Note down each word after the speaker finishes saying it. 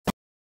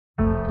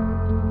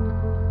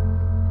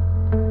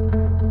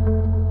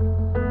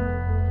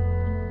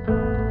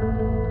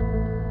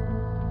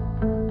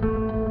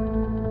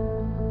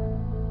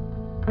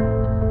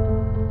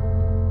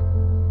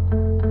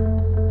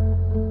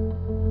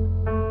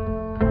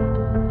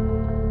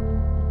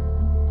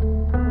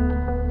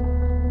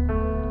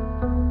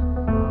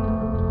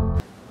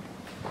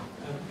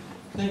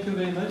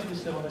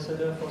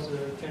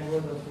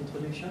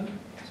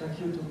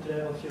you to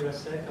Claire of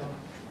Firasec and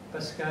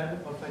Pascal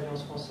of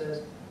Alliance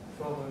Française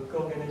for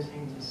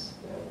co-organizing this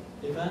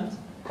event.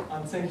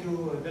 And thank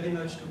you very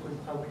much to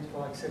Kunprawit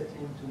for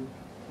accepting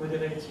to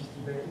moderate this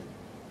debate.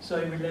 So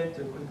I will let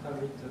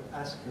Kunprawit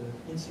ask an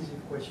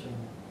incisive question.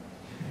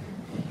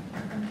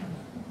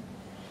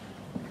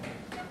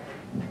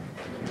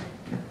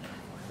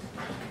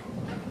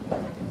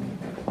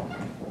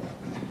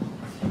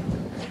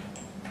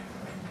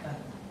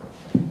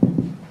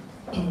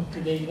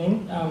 Good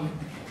evening.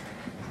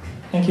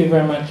 Thank you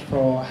very much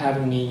for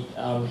having me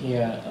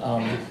here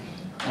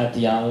at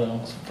the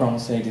Alliance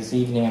Française this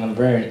evening, and I'm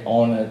very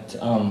honored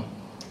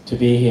to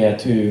be here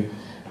to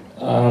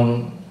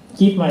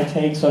give my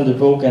takes on the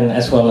book and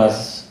as well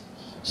as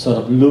sort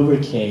of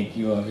lubricate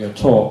your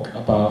talk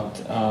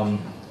about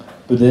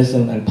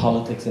Buddhism and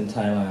politics in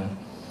Thailand.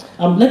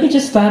 Let me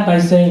just start by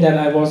saying that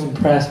I was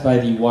impressed by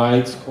the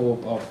wide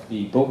scope of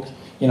the book.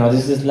 You know,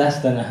 this is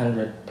less than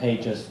 100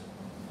 pages.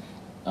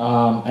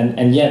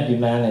 And yet we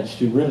managed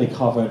to really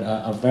cover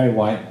a very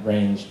wide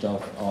range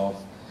of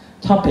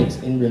topics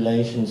in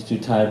relation to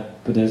Thai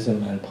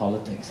Buddhism and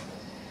politics.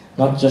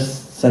 Not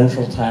just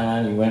central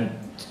Thailand, you went,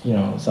 you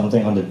know,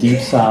 something on the deep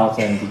south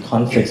and the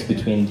conflicts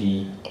between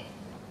the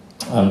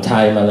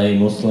Thai Malay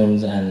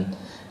Muslims and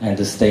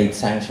the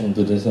state-sanctioned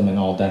Buddhism and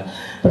all that.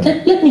 But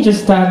let me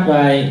just start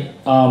by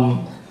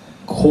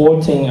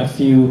quoting a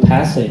few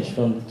passages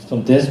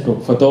from this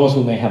book for those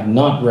who may have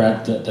not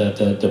read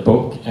the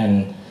book,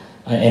 and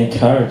I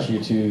encourage you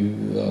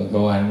to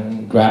go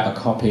and grab a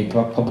copy,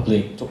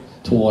 probably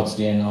towards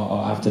the end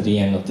or after the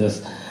end of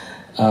this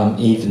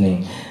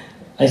evening.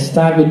 I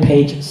start with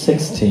page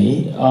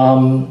 60,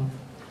 and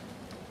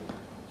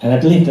I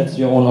believe that's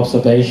your own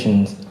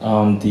observations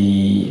on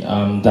the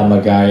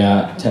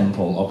Dhammakaya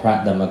temple, or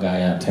Prat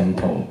Dhammakaya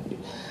temple.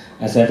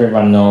 As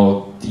everyone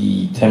knows,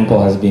 the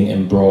temple has been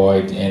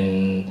embroiled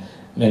in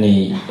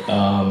many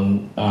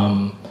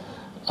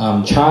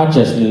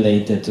charges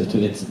related to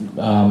its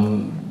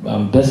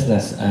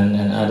business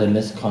and other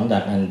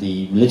misconduct, and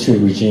the military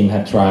regime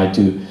had tried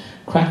to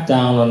crack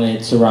down on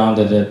it,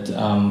 surrounded it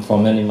for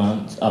many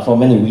months, for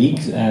many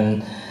weeks,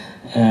 and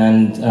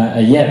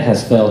yet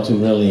has failed to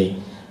really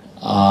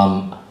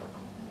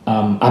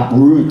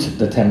uproot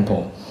the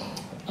temple.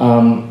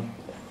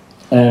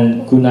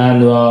 And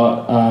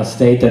Gunanwa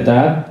stated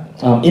that,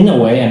 in a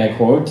way, and I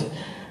quote,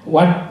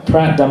 what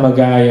Prat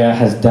Dhammakaya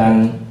has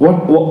done,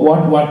 what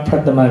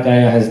Prat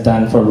Dhammakaya has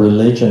done for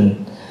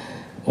religion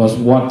was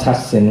what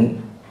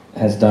Thaksin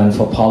has done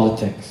for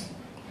politics.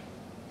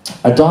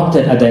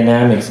 Adopted a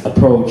dynamics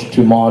approach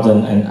to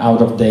modern and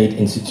out-of-date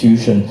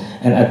institution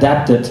and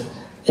adapted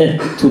it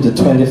to the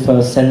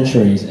 21st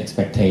century's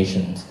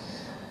expectations.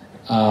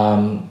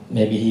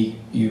 Maybe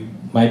you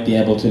might be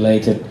able to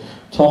later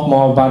talk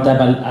more about that,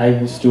 but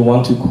I still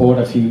want to quote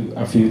a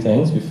few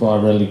things before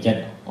I really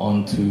get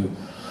on to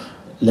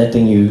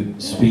letting you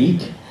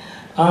speak.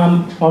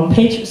 On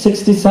page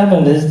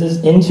 67, there's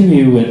this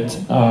interview with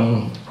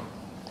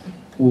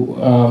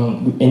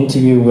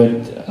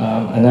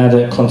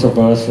another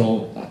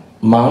controversial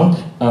monk,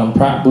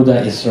 Prat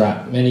Buddha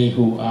Isra. Many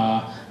who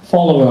are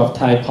followers of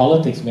Thai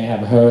politics may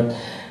have heard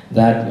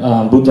that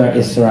Buddha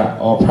Isra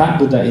or Prat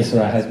Buddha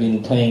Isra has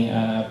been playing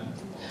a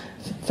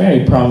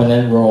very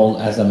prominent role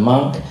as a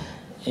monk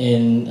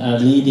in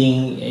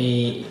leading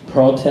a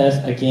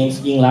protest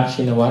against Yingluck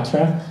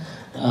Shinawatra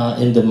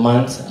in the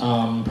months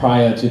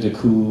prior to the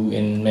coup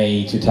in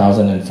May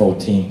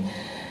 2014.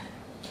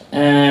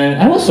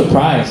 And I was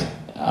surprised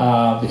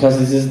because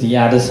this is the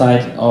other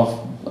side of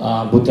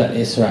Buddha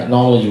Isra.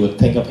 Normally you would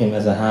think of him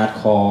as a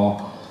hardcore,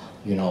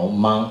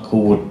 monk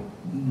who would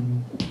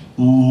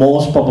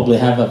most probably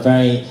have a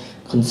very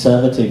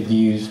conservative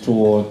views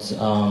towards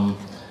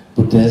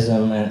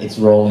Buddhism and its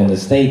role in the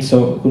state.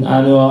 So Kun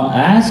Anwar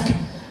asked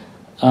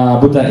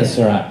Buddha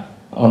Isra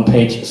on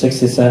page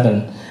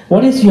 67,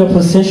 what is your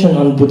position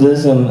on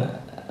Buddhism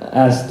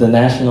as the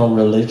national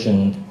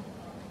religion?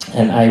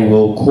 And I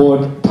will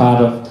quote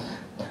part of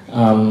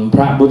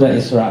Prat Buddha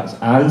Isra's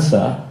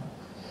answer,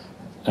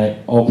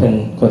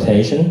 open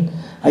quotation,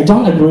 I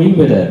don't agree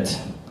with it.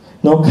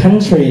 No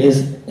country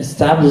is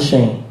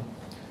establishing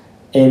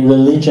a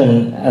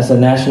religion as a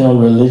national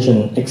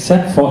religion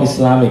except for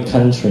Islamic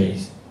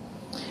countries.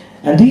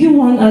 And do you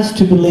want us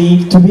to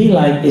be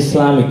like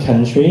Islamic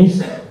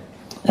countries?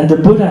 And the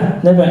Buddha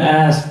never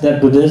asked that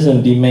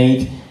Buddhism be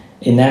made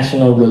a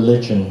national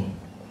religion.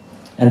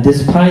 And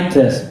despite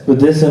this,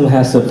 Buddhism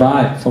has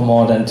survived for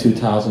more than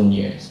 2,000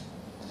 years.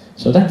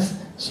 So that's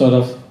sort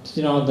of,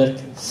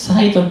 the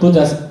side of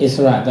Buddha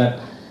Isra that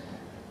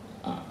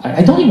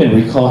I don't even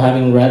recall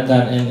having read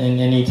that in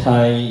any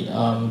Thai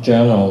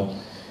journal.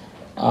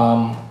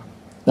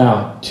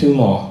 Now, two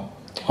more.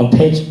 On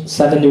page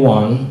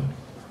 71,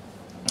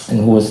 and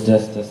who was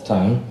this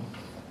time?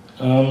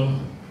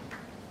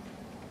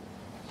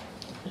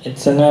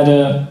 It's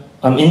another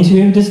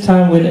interview, this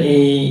time with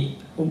a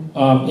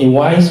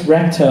vice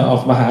rector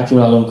of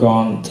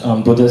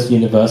Mahachulalongkorn Buddhist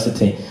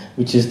University,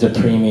 which is the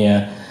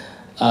premier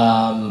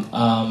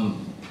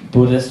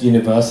Buddhist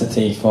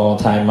university for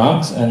Thai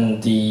monks,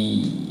 and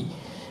the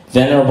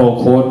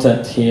venerable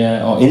quoted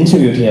here or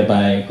interviewed here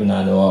by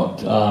Kunano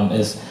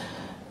is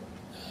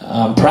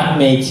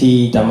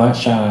Pratmeti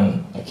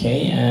Dhammakaya.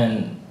 Okay,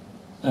 and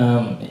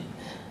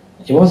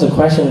it was a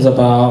question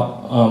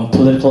about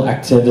political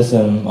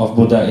activism of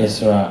Buddha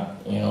Isra.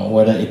 You know,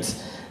 whether it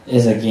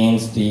is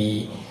against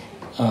the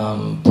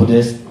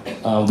Buddhist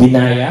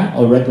Vinaya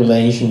or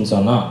regulations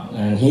or not.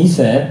 And he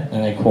said,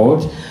 and I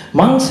quote,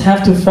 "Monks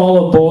have to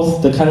follow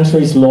both the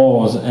country's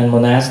laws and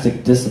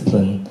monastic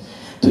discipline.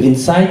 To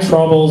incite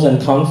troubles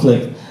and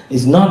conflict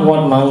is not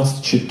what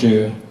monks should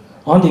do.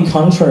 On the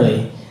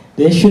contrary,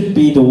 they should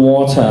be the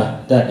water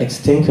that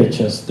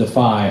extinguishes the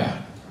fire."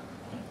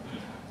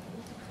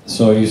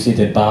 So you see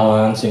the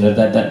balance, you know,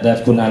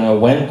 that Kunano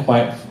went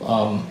quite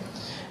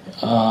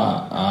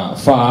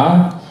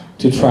far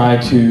to try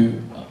to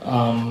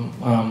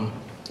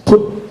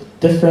put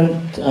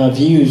different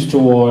views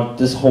toward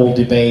this whole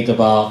debate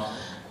about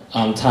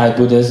Thai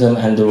Buddhism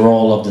and the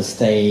role of the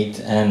state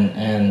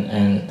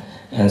and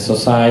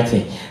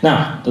society.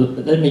 Now,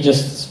 let me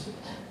just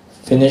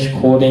finish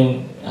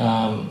quoting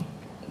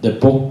the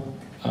book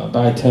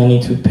by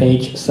turning to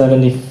page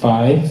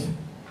 75.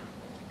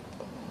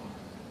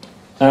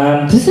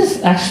 This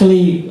is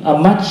actually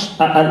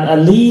at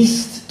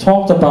least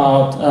talked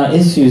about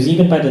issues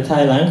even by the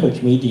Thai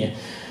language media.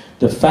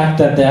 The fact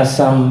that there are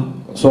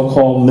some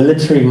so-called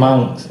military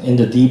monks in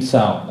the Deep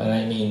South, and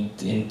I mean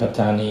in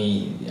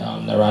Pattani,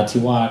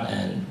 Narathiwat,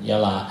 and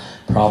Yala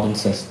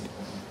provinces.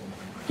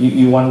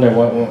 You wonder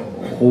what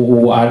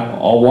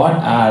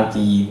are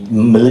the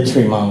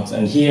military monks,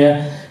 and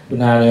here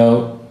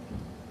Kunano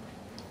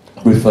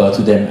refer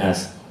to them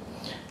as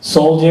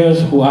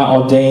soldiers who are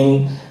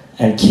ordained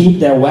and keep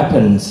their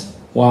weapons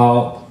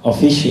while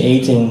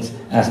officiating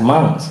as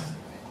monks,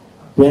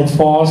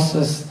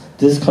 reinforces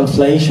these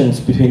conflations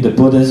between the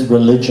Buddhist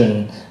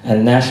religion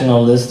and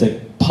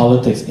nationalistic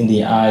politics in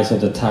the eyes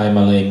of the Thai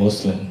Malay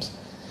Muslims.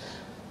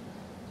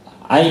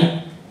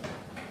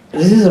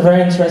 This is a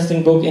very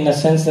interesting book in the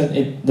sense that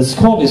the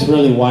scope is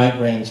really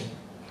wide-ranging.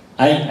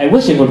 I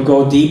wish it would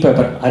go deeper,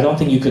 but I don't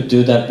think you could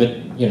do that with,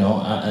 you know,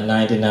 a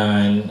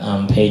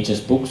 99 pages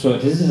book. So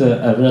this is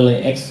a really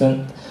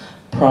excellent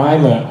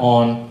primer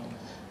on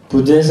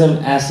Buddhism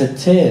as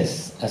it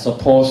is, as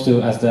opposed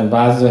to, as the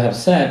ambassador have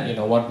said, you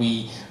know, what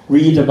we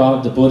read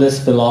about the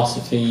Buddhist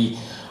philosophy,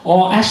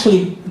 or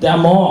actually there are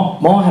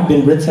more have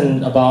been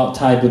written about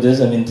Thai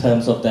Buddhism in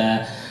terms of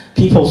their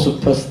people's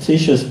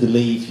superstitious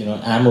belief, you know,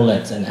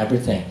 amulets and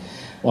everything.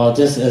 Well,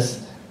 this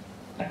is,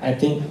 I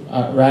think,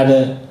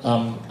 rather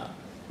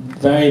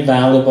very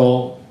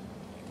valuable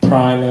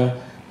primer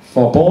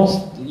for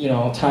both, you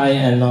know, Thai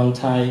and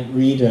non-Thai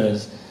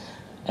readers.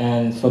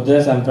 And for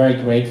this, I'm very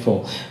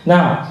grateful.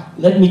 Now,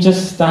 let me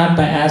just start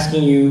by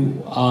asking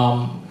you,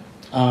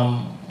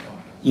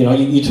 you know,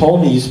 you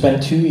told me you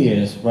spent 2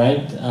 years,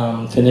 right,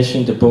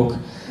 finishing the book.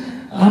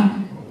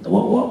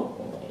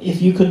 If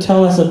you could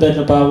tell us a bit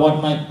about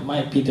what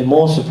might be the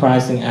most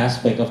surprising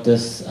aspect of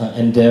this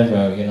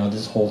endeavor, you know,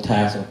 this whole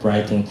task of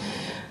writing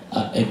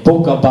a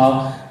book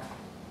about,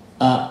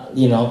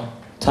 you know,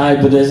 Thai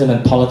Buddhism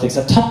and politics,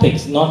 are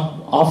topics not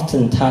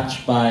often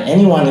touched by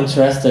anyone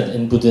interested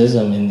in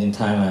Buddhism in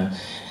Thailand.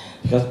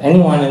 Because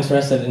anyone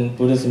interested in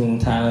Buddhism in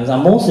Thailand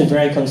are mostly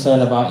very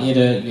concerned about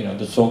either, you know,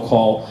 the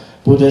so-called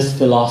Buddhist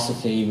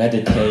philosophy,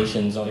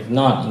 meditations, or if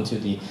not, into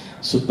the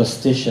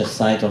superstitious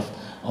side of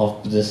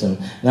Buddhism.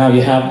 Now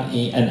you have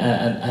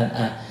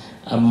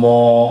a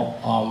more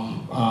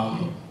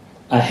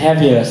a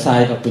heavier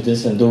side of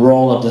Buddhism, the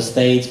role of the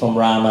states from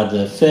Rama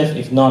V,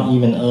 if not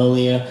even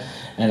earlier,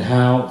 and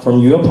how, from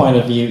your point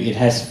of view, it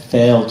has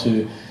failed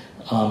to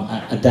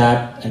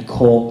adapt and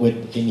cope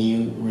with a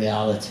new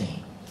reality.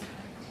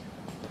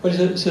 Well,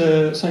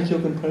 thank you,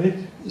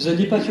 Kunprali. The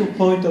departure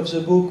point of the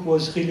book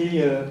was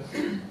really,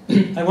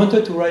 I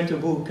wanted to write a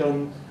book,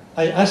 and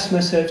I asked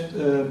myself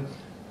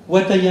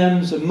what I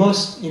am the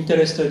most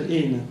interested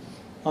in,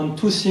 and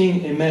two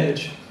things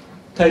emerged: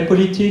 Thai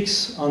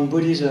politics and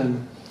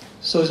Buddhism.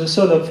 So the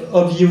sort of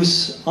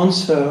obvious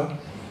answer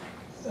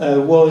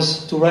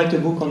was to write a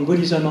book on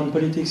Buddhism and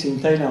politics in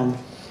Thailand.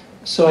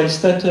 So I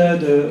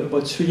started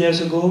about 3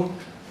 years ago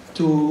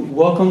to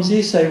work on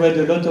this. I read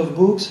a lot of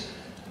books,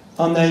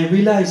 and I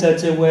realized that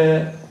there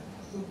were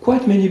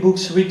quite many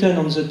books written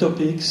on the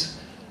topics,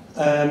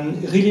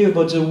 really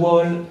about the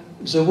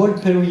whole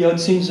period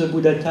since the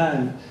Buddha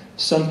time.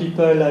 Some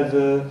people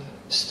have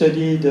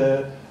studied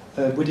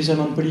Buddhism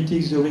and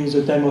politics during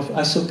the time of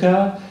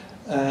Asoka.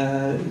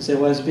 There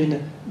has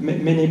been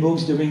many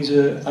books during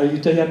the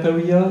Ayutthaya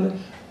period,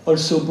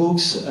 also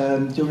books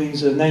during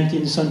the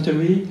 19th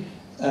century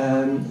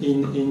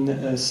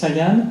in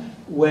Siam,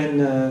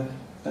 when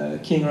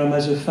King Rama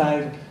V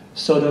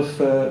sort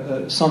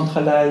of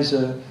centralized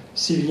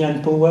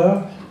civilian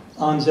power,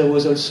 and there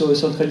was also a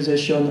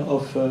centralization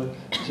of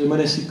the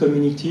monastic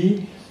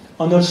community,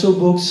 and also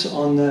books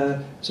on the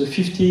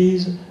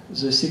 50s,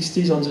 the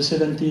 60s, and the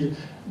 70s.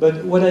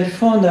 But what I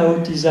found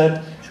out is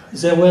that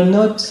there were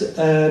not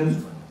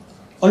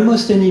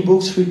almost any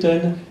books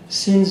written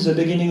since the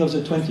beginning of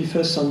the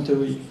 21st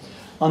century,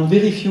 and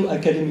very few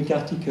academic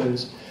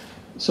articles.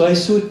 So I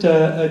thought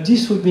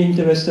this would be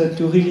interesting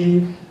to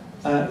really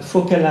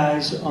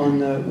focalize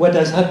on what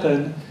has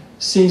happened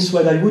since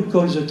what I would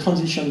call the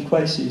transition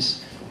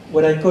crisis.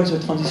 What I call the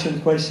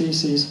transition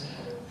crisis is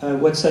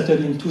what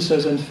started in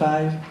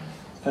 2005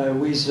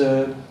 with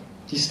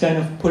this kind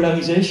of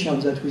polarization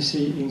that we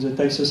see in the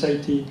Thai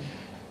society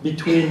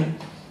between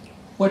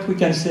what we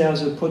can say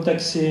as a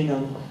pro-taxing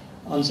and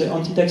the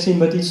anti-taxing,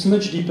 but it's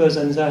much deeper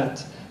than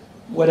that.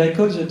 What I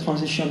call the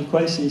transition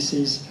crisis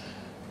is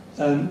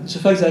the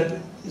fact that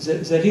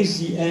there is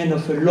the end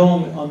of a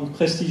long and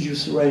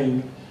prestigious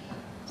reign,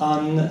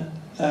 and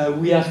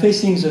we are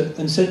facing the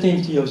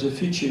uncertainty of the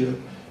future.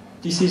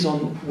 This is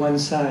on one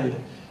side.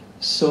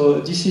 So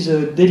this is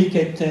a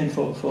delicate thing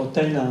for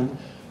Thailand,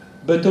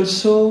 but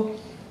also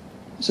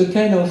the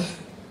kind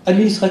of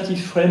administrative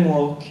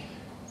framework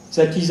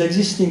that is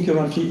existing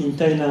currently in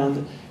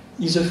Thailand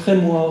is a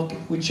framework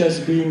which has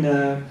been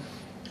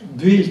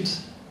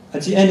built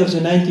at the end of the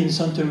 19th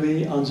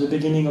century and the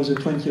beginning of the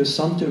 20th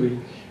century.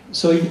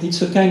 So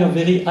it's a kind of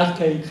very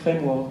archaic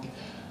framework,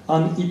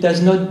 and it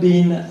has not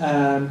been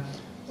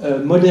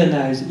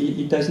modernized,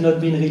 it has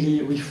not been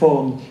really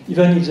reformed,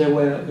 even if there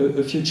were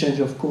a few changes,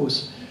 of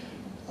course.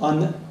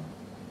 And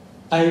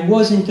I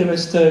was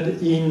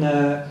interested in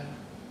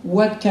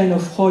what kind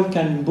of role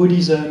can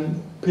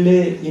Buddhism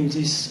play in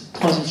this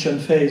transition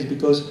phase,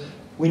 because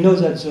we know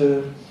that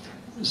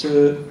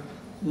the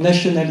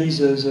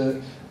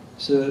nationalism,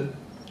 the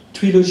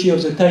trilogy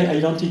of the Thai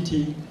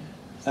identity,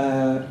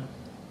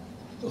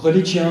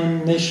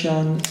 religion,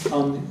 nation,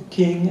 and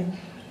king,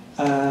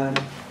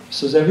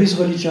 so there is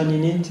religion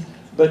in it,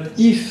 but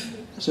if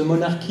the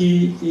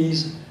monarchy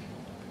is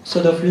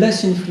sort of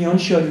less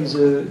influential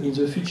in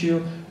the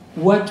future,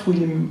 what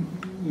will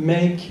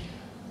make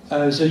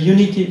the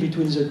unity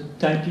between the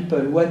Thai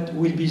people? What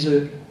will be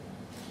the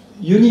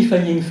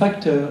unifying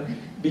factor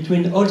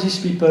between all these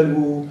people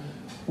who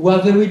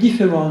are very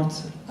different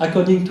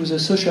according to the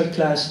social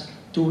class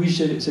to which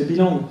they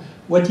belong?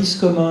 What is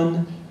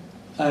common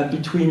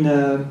between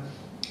a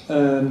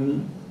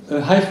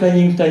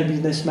high-flying Thai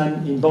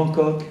businessman in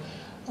Bangkok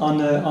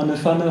and a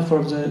farmer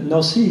from the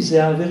northeast? They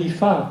are very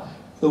far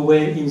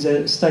away in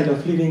their style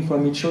of living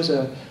from each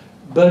other.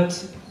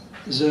 But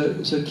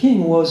the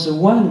king was the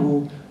one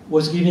who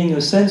was giving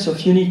a sense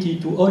of unity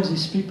to all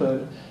these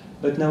people,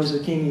 but now the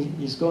king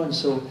is gone.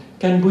 So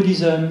can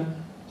Buddhism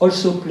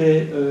also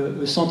play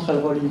a central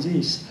role in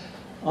this?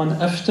 And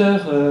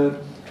after,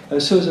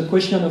 so the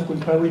question of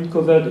Kunprawit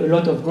covered a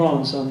lot of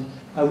grounds, and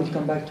I will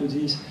come back to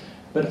this.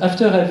 But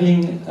after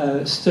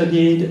having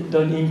studied,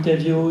 done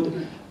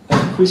interviewed,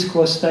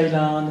 crisscrossed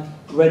Thailand,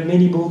 read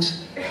many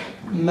books,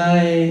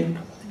 my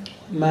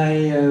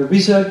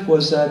result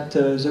was that,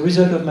 the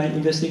result of my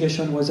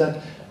investigation was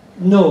that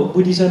no,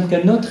 Buddhism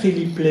cannot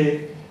really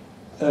play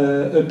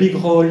a big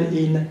role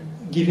in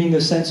giving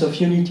a sense of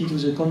unity to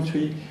the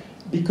country,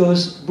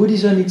 because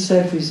Buddhism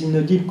itself is in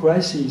a deep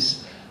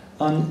crisis.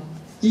 And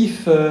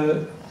if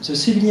the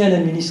civilian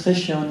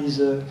administration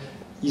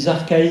is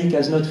archaic,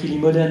 has not really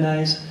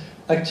modernized,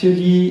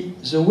 actually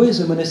the way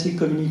the monastic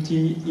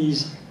community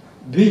is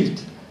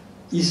built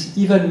is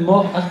even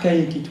more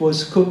archaic. It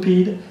was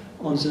copied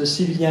on the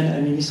civilian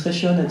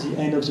administration at the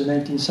end of the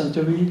 19th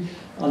century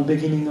and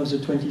beginning of the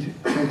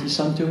 20th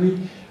century,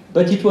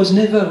 but it was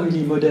never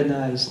really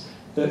modernized,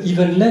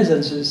 even less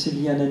than the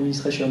civilian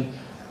administration.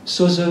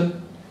 So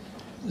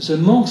the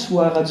monks who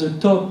are at the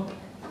top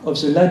of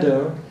the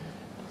ladder,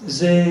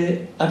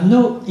 they have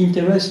no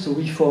interest to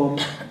reform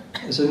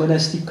the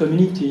monastic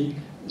community,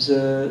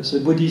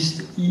 the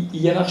Buddhist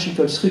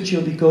hierarchical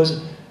structure,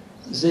 because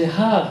they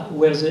are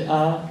where they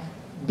are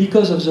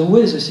because of the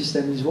way the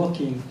system is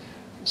working.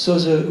 So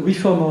the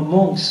reformer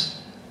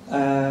monks,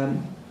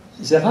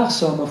 there are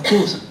some, of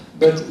course,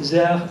 but they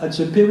are at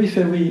the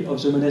periphery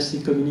of the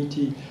monastic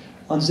community,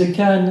 and they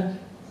can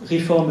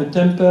reform a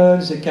temple,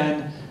 they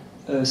can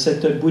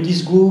set up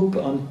Buddhist group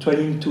and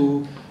trying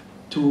to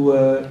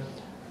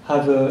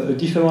have a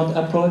different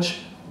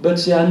approach, but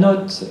they are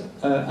not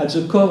at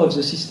the core of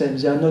the system,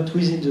 they are not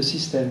within the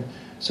system,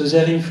 so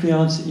their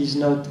influence is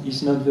not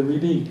very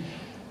big.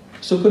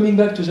 So coming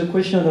back to the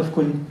question of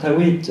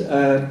Kunprawit,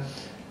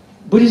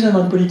 Buddhism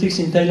and politics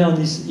in Thailand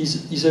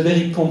is a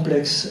very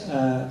complex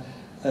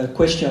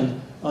question.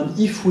 And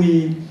if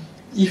we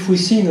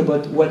think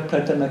about what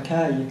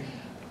Dhammakaya,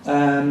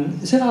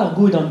 there are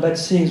good and bad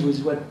things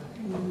with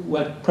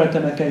what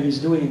Dhammakaya is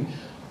doing.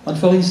 And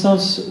for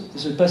instance,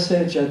 the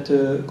passage that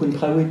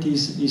Kunprawit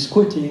is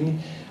quoting,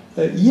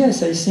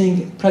 yes, I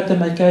think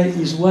Dhammakaya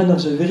is one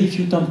of the very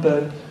few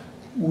temples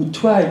who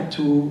try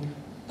to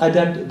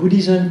adapt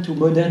Buddhism to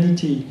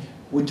modernity,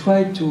 who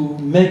try to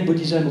make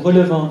Buddhism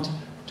relevant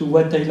to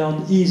what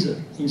Thailand is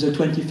in the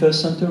 21st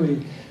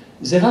century.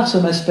 There are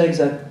some aspects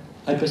that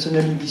I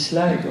personally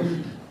dislike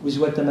with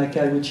what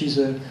Dhammakaya, which is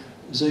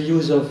the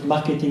use of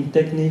marketing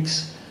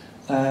techniques,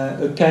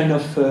 a kind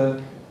of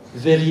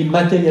very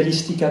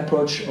materialistic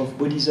approach of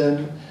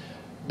Buddhism,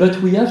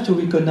 but we have to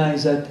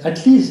recognize that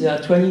at least they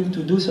are trying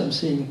to do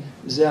something.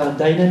 They are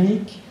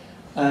dynamic,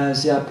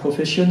 they are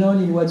professional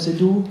in what they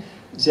do,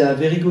 they are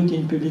very good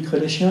in public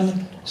relations,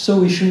 so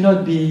we should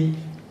not be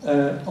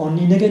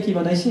only negative.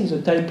 And I think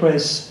the Thai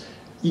press,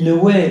 in a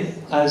way,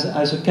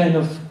 has a kind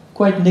of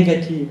quite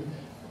negative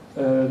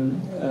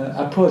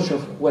approach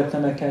of what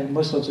Dhammakaya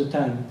most of the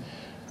time.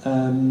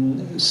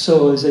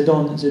 So they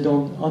don't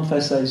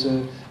emphasize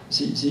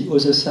the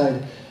other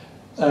side.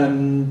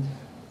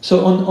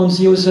 So on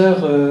the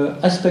other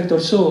aspect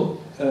also,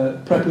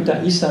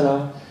 Praputa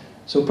Isara.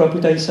 So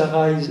Praputa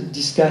Isara is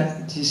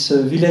this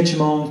village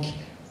monk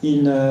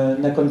in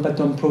Nakhon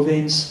Pathom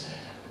province,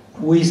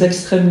 who is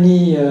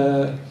extremely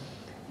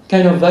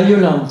kind of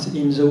violent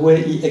in the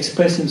way he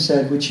expresses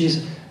himself, which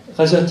is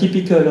rather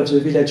typical of the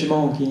village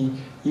monk.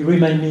 He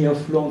reminds me of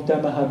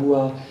Longta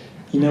Mahabua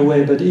in a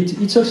way, but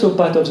it's also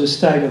part of the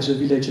style of the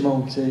village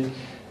monk.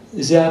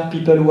 They are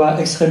people who are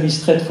extremely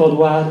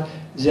straightforward,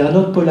 they are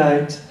not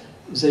polite,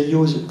 they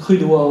use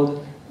crude words,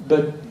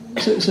 but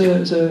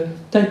the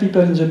Thai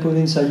people in the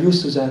province are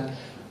used to that.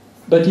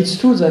 But it's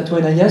true that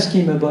when I asked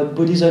him about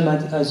Buddhism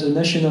as a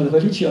national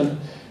religion,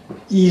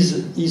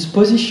 his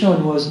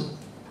position was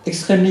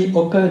extremely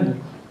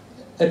open,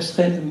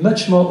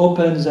 much more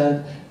open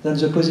than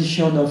the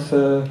position of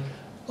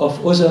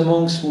other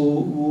monks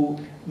who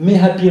may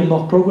appear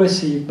more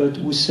progressive, but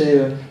who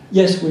say,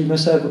 yes, we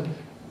must have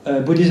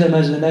Buddhism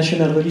as a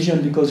national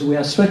religion because we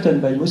are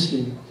threatened by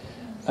Muslims.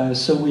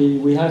 So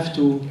we have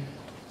to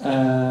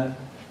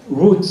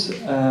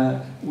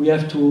we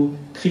have to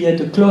create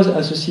a close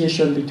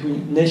association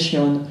between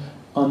nation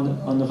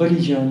and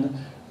religion,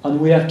 and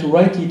we have to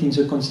write it in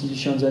the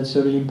constitution. That's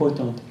very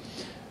important.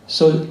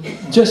 So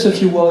just a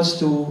few words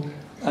to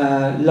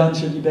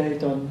launch a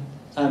debate on.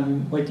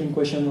 I'm waiting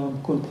question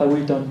on Kun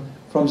Prawit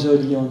from the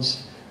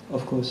audience,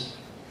 of course.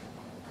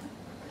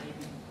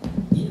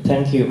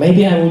 Thank you.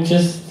 Maybe I will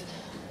just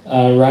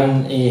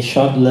run a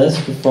short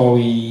list before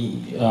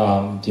we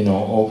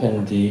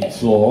open the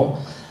floor.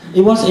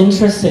 It was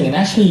interesting, and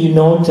actually you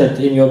noted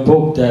in your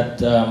book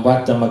that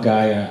Wat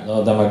Dhammakaya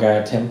or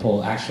Dhammakaya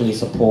Temple actually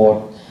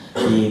support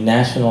the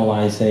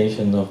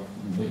nationalization of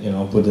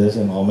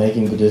Buddhism, or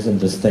making Buddhism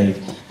the state,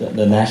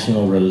 the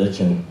national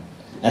religion,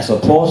 as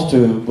opposed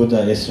to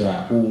Buddha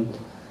Isra, who,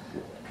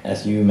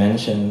 as you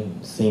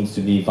mentioned, seems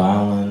to be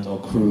violent or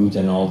crude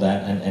and all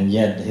that, and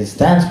yet his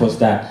stance was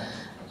that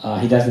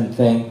he doesn't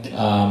think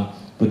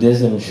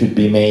Buddhism should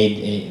be made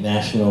a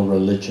national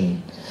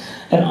religion.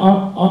 And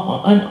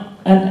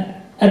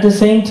at the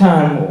same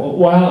time,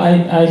 while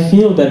I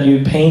feel that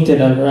you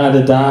painted a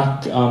rather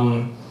dark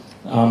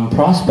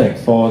prospect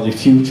for the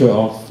future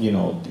of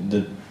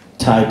the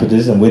Thai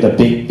Buddhism with a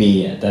big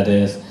B, that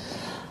is,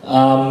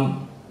 I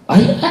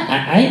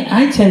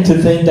tend to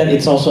think that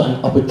it's also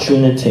an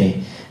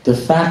opportunity. The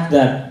fact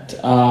that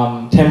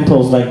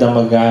temples like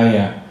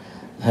Dhammakaya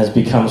has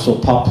become so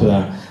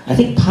popular, I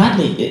think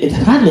it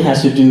partly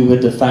has to do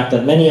with the fact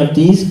that many of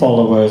these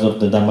followers of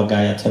the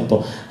Dhammakaya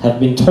temple have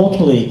been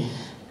totally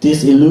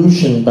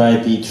disillusioned by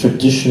the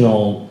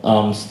traditional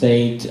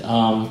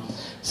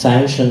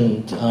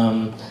state-sanctioned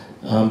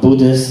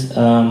Buddhist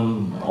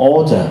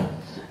order.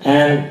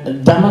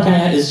 And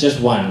Dhammakaya is just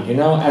one,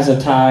 as a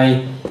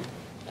Thai,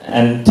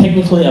 and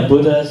technically a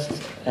Buddhist,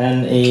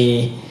 and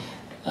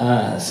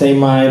say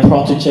my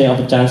protege of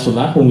Ajahn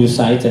Sulak, whom you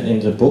cited in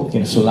the book,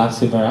 Sulak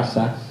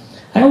Sivaraksa.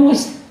 I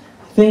always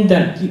think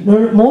that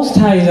most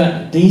Thais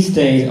these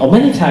days, or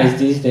many Thais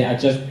these days, are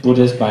just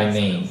Buddhists by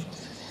name.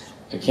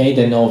 Okay,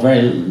 they're not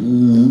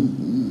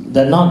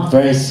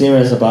very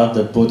serious about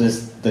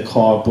the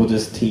core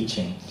Buddhist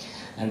teaching,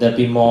 and they'll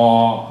be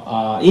more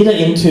either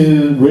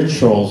into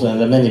rituals, and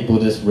there are many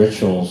Buddhist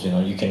rituals.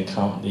 You can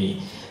count the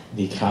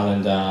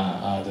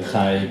calendar, the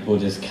Thai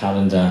Buddhist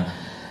calendar.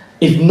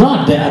 If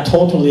not, they are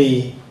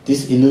totally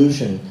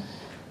disillusioned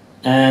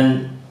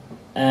and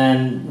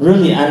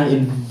really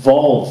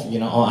uninvolved,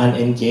 or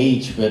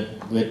unengaged with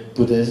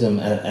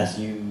Buddhism, as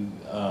you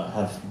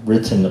have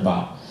written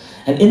about.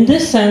 And in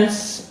this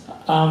sense,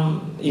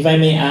 if I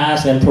may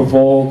ask and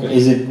provoke,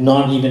 is it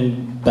not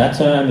even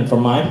better? I mean,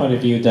 from my point of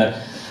view, that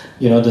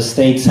the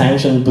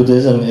state-sanctioned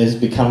Buddhism is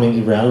becoming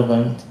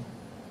irrelevant,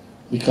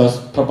 because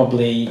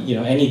probably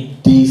any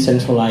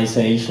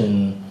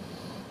decentralization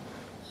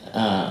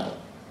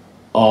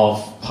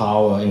of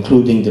power,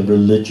 including the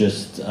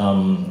religious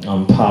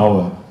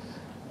power,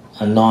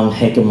 a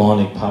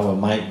non-hegemonic power,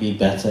 might be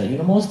better.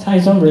 Most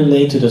Thais don't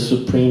relate to the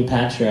supreme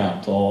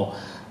patriarch or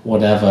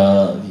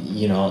whatever.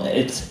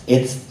 It's.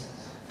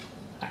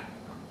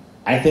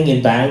 I think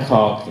in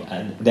Bangkok,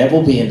 they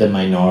will be in the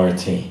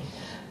minority,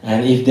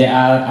 and if there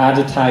are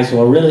other Thais who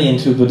are really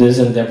into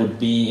Buddhism, they would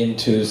be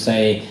into,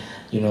 say,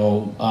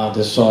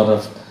 the sort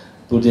of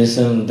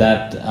Buddhism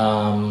that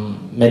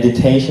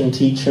meditation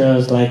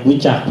teachers like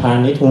Vichak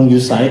Panit, whom you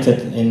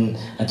cited in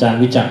Ajahn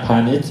Vichak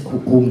Panit,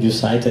 whom you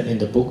cited in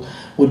the book,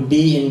 would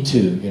be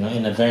into,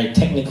 in a very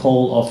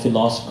technical or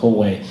philosophical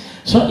way.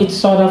 So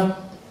it's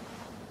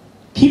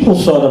people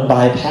sort of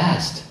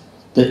bypassed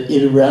the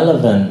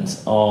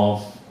irrelevance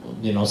of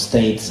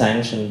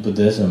state-sanctioned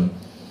Buddhism.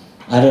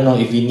 I don't know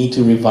if we need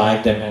to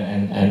revive them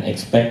and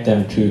expect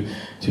them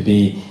to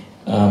be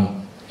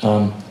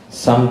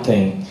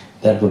something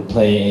that would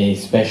play a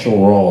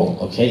special role.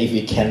 Okay, if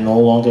we can no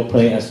longer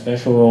play a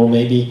special role,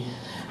 maybe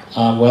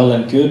well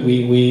and good.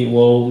 We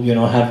will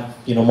have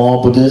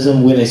more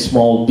Buddhism with a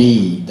small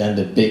b than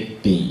the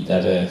big B.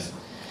 That is.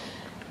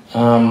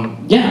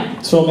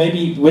 So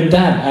maybe with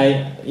that,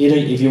 either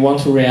if you want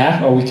to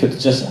react, or we could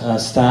just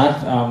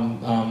start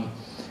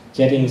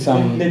getting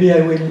some. Maybe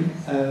I will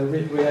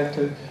react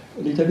a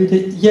little bit.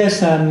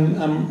 Yes,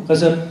 I'm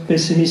rather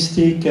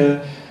pessimistic.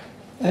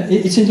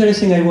 It's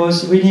interesting. I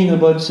was reading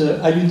about the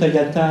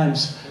Ayutthaya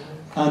times,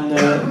 and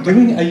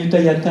during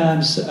Ayutthaya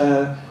times,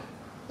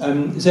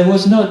 there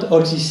was not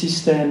all this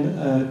system,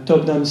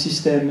 top-down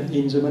system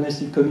in the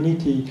monastic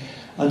community.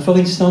 And for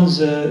instance,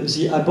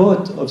 the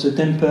abbot of the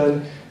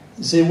temple,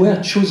 they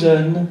were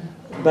chosen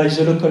by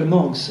the local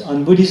monks,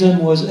 and Buddhism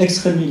was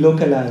extremely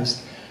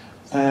localized,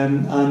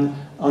 and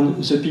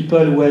the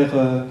people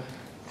were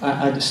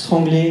had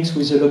strong links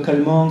with the local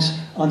monks,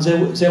 and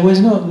there was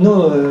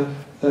no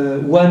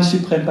one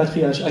supreme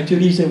patriarch.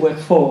 Actually, there were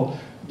 4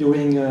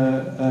 during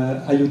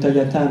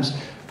Ayutthaya times.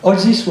 All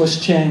this was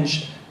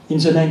changed in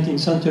the 19th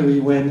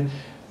century when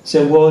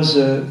there was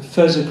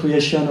first the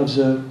creation of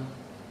the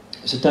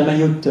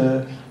Dhammayut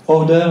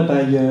order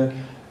by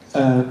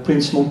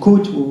Prince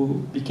Mongkut,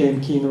 who became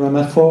King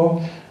Rama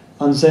IV,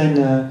 and then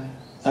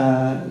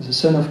the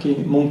son of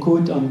King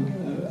Mongkut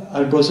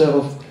and brother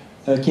of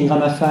King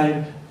Rama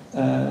V,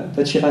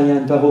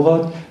 Vajrayana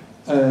Varorod,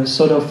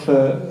 sort of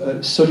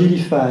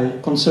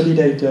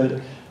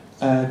consolidated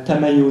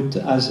Dhammayut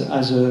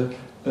as a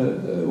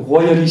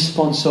royally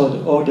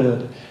sponsored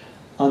order.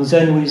 And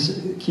then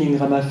with King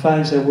Rama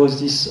V, there was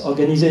this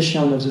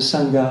organization of the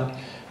sangha,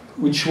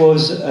 which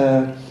was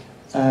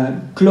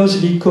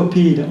closely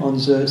copied on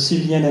the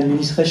civilian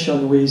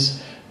administration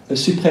with a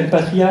supreme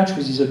patriarch,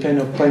 which is a kind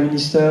of prime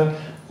minister,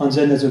 and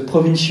then at the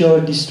provincial,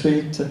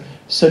 district,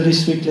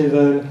 sub-district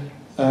level,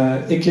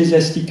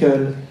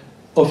 ecclesiastical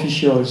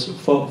officials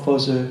for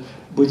the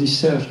Buddhist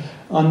Church.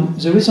 And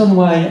the reason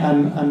why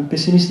I'm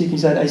pessimistic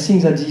is that I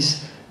think that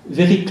this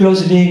very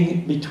close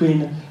link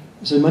between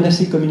the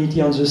monastic community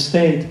and the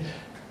state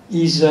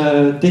is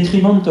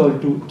detrimental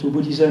to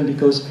Buddhism,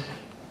 because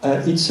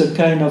it's a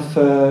kind of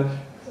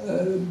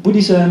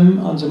Buddhism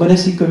and the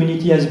monastic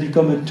community has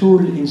become a tool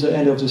in the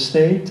hand of the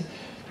state.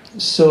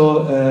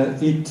 So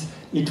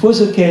it was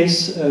the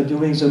case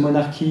during the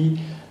monarchy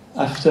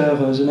after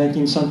the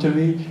 19th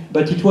century,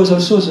 but it was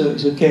also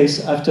the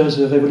case after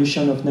the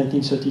revolution of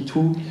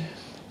 1932.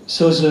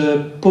 So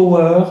the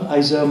power,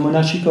 either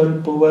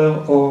monarchical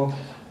power or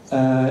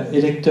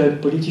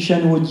elected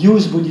politician, would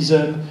use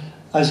Buddhism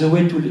as a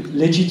way to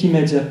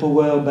legitimate their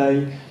power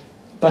by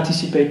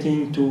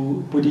participating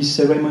to Buddhist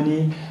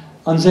ceremony.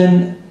 And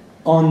then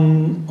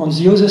on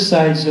the other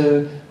side,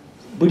 the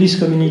Buddhist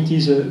community,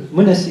 the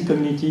monastic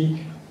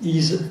community,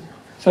 is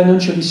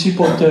financially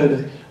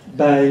supported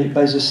by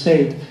the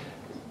state.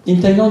 In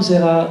Thailand,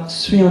 there are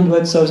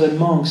 300,000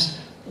 monks.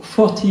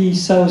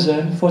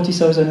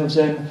 40,000 of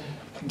them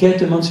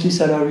get a monthly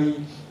salary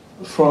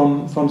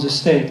from the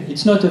state.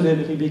 It's not a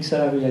very big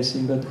salary, I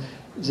think, but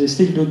they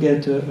still do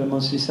get a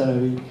monthly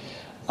salary.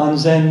 And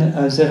then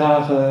there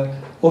are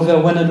over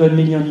 100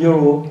 million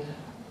euro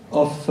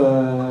of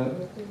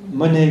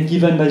money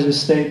given by the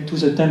state to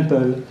the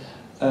temple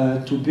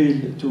to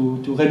build,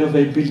 to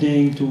renovate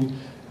building, to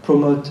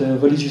promote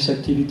religious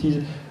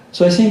activities.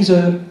 So I think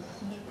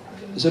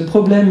the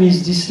problem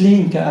is this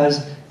link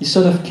is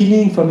sort of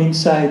killing from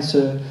inside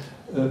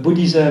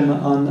Buddhism,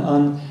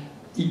 and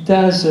it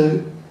has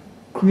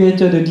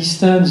created a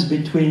distance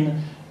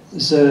between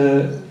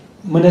the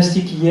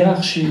monastic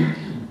hierarchy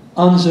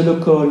and the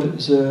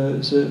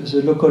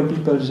local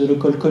people, the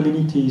local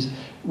communities,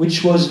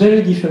 which was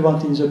very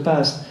different in the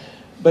past.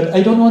 But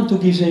I don't want to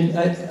give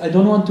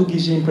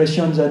the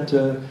impression that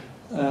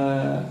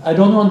I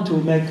don't want to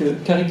make a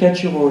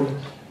caricatural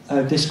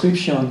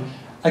description.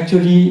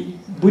 Actually,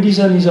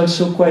 Buddhism is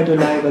also quite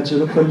alive at the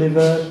local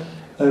level.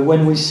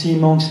 When we see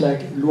monks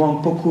like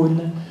Luang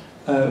Pokun,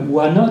 who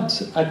are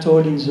not at all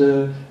in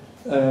the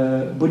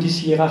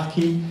Buddhist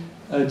hierarchy,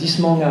 these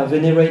monks are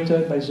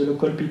venerated by the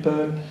local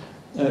people.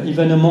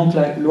 Even a monk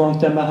like Luang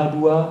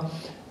Tamahabua,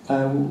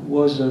 who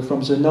was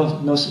from the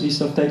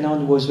northeast of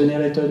Thailand, was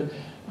venerated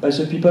by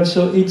the people.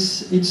 So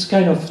it's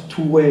kind of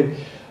two-way.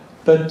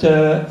 But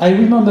I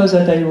remember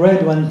that I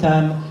read one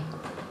time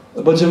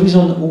about the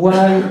reason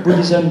why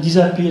Buddhism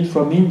disappeared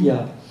from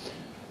India.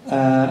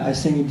 I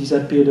think it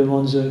disappeared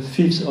around the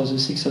 5th or the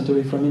 6th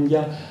century from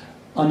India.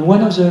 And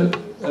one of the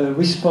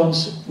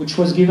response which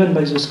was given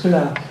by the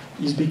scholar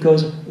is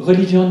because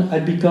religion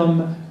had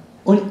become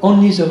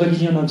only the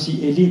religion of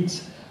the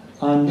elite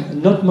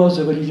and not more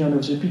the religion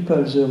of the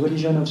people. The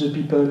religion of the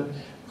people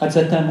at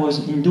that time was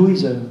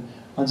Hinduism.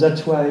 And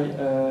that's why,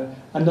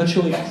 I'm not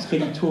sure if it's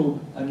really true,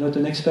 I'm not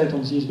an expert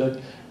on this,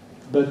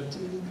 but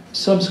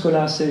some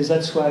scholars say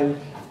that's why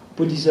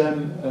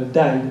Buddhism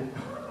died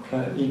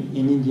in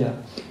India.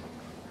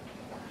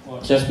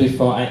 Well, just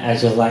before, I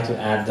just like to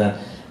add that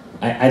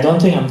I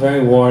don't think I'm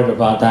very worried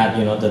about that.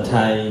 You know, the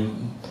Thai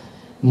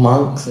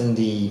monks in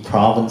the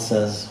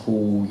provinces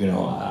who, you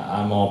know,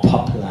 are more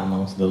popular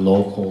amongst the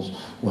locals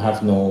who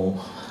have no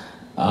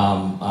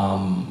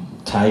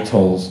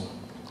titles.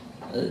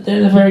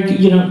 They're very good,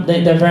 you know,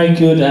 they're very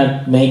good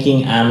at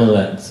making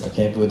amulets,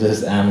 okay,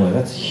 Buddhist amulet.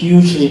 That's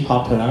hugely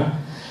popular.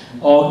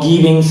 Or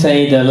giving,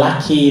 say, the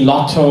lucky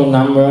lotto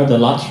number, the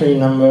lottery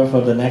number for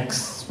the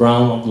next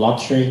round of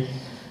lottery.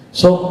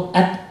 So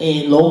at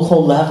a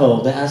local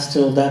level, there are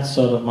still that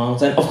sort of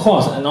monks. And of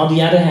course, and on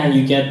the other hand,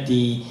 you get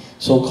the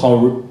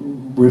so-called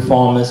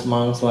reformist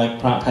monks like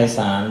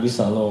Paisan,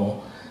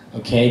 Visalo.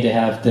 Okay, they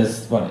have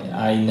this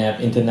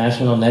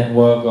international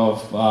network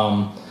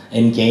of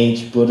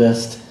engaged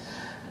Buddhists.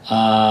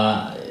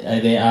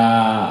 They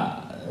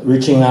are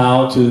reaching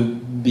out to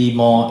be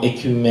more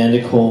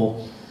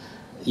ecumenical,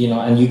 you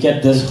know, and you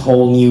get this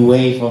whole new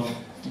wave of,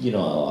 you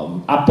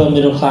know, upper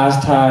middle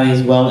class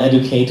Thais, well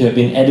educated, have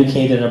been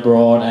educated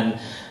abroad, and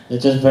they're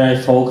just very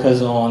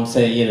focused on,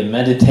 say, either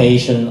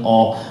meditation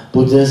or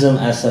Buddhism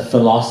as a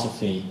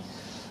philosophy.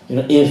 You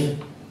know, if,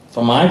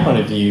 from my point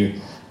of view,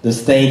 the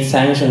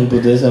state-sanctioned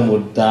Buddhism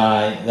would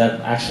die,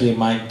 that actually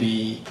might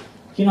be,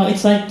 you know,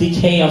 it's like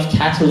decay of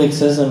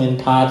Catholicism in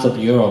parts of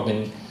Europe,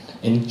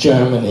 in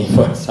Germany,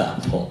 for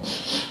example.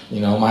 You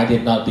know, might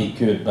it not be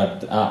good,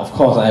 but of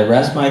course I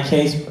rest my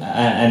case,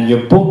 and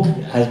your book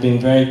has been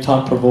very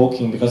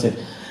thought-provoking because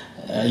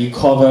you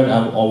covered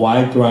a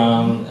wide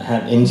ground,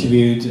 had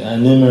interviewed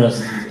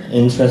numerous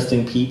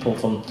interesting people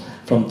from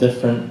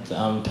different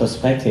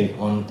perspectives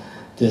on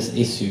these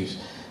issues.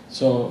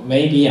 So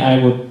maybe I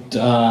would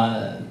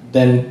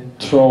then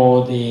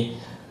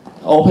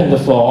open the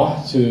floor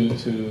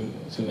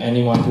to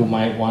anyone who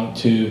might want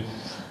to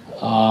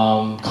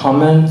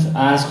comment,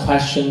 ask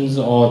questions,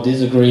 or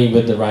disagree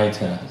with the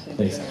writer,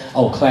 please.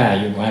 Oh,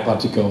 Claire, you might want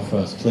to go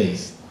first,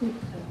 please.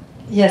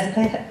 Yes,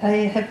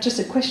 I have just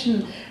a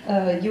question.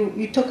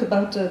 You talk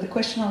about the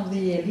question of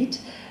the elite,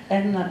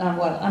 and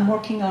well, I'm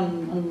working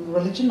on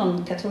religion,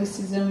 on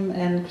Catholicism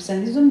and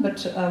Christianism,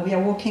 but we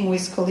are working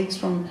with colleagues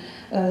from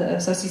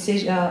Southeast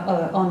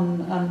Asia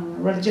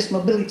on religious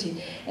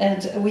mobility.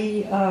 And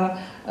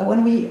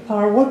when we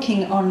are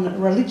working on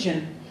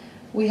religion,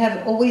 we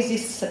have always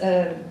this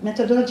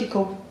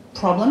methodological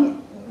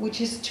problem,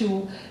 which is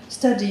to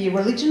study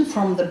religion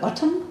from the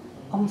bottom,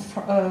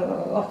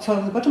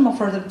 from the bottom or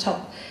from the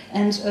top.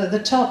 And the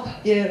top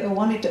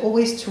wanted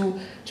always to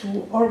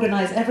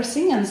organize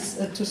everything and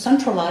to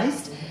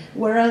centralize,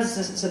 whereas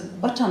the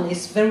bottom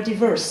is very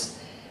diverse.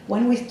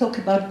 When we talk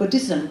about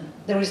Buddhism,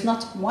 there is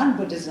not one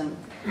Buddhism.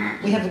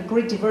 We have a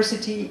great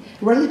diversity,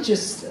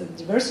 religious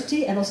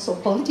diversity, and also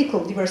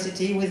political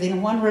diversity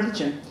within one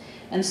religion.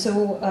 And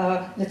so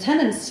the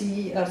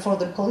tendency for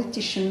the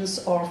politicians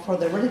or for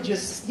the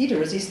religious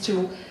leaders is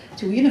to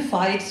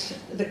unify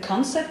the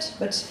concept.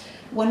 But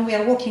when we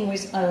are working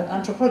with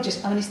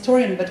anthropologists, I'm an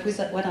historian, but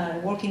when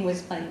I'm working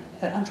with my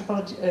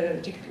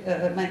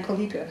my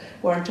colleague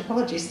who are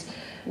anthropologists,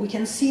 we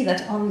can see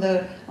that on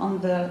the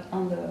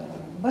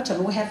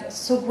bottom we have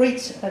so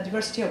great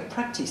diversity of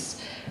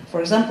practice. For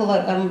example,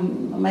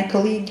 my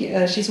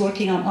colleague, she's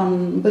working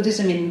on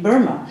Buddhism in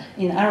Burma,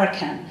 in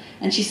Arakan,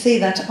 and she say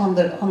that on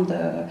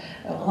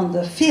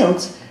the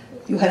field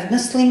you have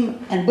Muslim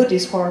and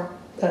Buddhists who are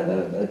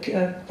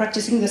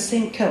practicing the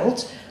same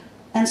cult.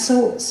 And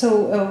so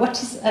what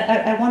is?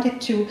 I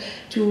wanted to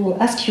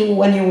ask you,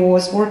 when you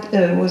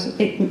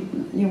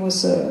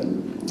was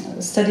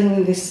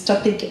studying this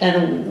topic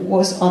and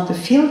was on the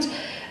field,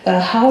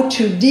 how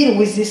to deal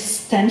with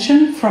this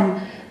tension from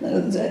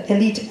the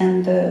elite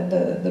and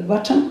the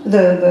bottom,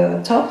 the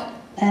top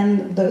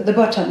and the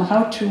bottom.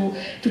 How to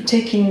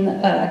take in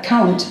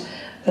account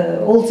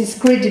all this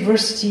great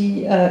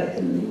diversity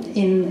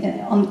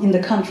in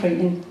the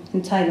country,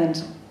 in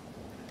Thailand.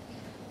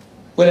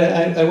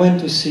 Well, I went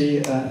to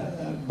see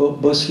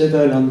both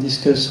levels and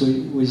discuss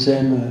with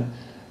them.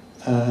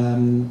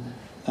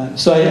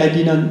 So I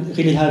didn't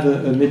really have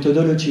a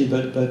methodology,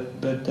 but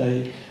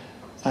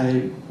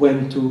I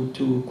went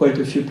to quite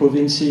a few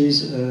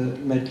provinces,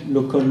 met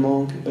local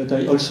monks, but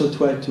I also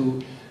tried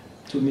to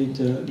meet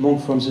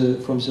monks from the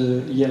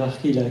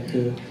hierarchy, like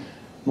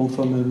monk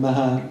from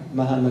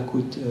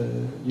Mahamakut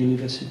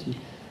University.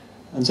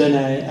 And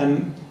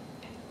then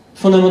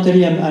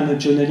fundamentally I'm a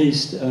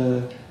journalist.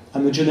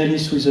 I'm a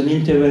journalist with an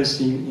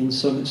interest in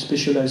some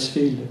specialized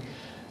field.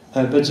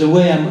 But the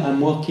way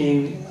I'm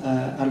working,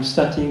 I'm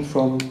starting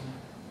from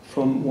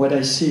what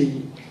I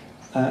see.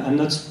 I'm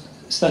not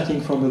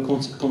starting from a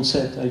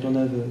concept. I don't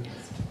have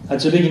at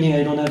the beginning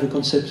I don't have a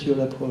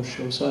conceptual approach.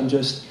 So I'm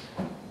just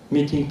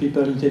meeting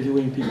people,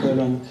 interviewing people,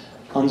 and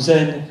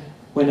then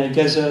when I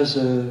gather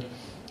the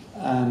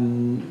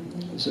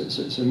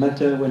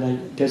matter, when I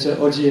gather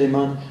all the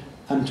elements,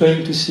 I'm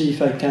trying to see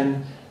if I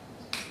can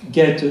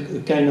get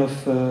a kind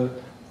of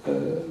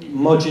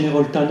more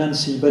general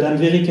tendency. But I'm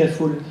very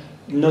careful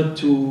not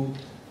to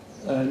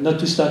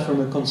start from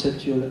a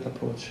conceptual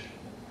approach.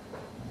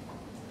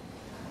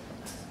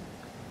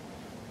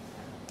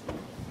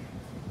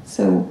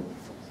 So,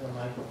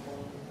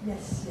 microphone.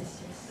 yes.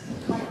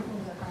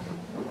 Microphones are coming.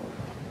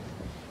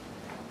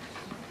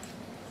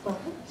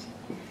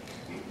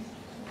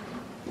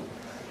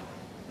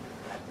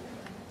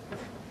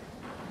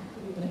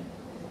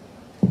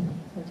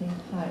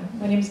 Hi,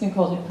 my name is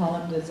Nicole DePaul.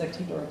 I'm the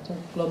Executive Director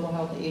of Global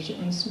Health Asia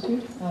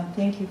Institute.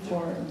 Thank you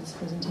for this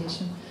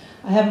presentation.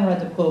 I haven't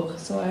read the book,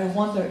 so I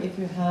wonder if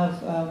you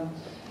have,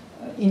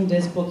 in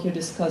this book you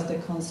discuss the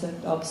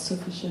concept of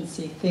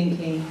sufficiency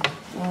thinking.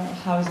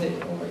 How is it,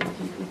 or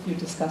if you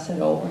discuss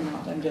it all or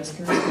not? I'm just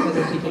curious because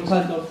I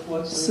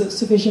think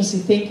sufficiency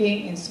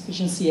thinking and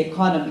sufficiency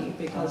economy,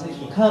 because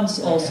it comes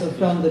also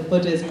from the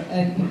Buddhism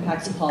and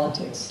impacts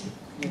politics.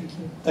 Thank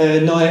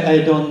you. No,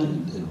 I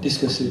don't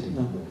discuss it.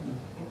 No.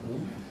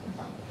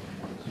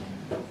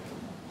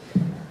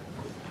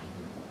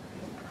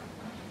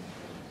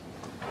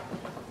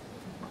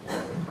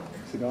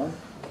 Sit on.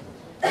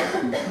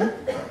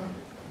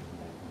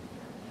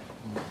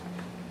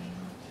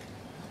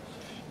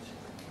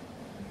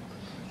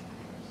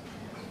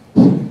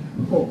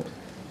 Oh,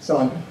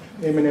 so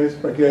my name is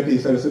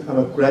Prakirti. I'm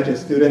a graduate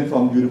student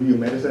from UW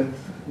Medicine.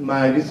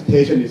 My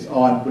dissertation is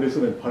on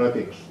Buddhism and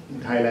politics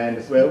in Thailand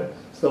as well.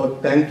 So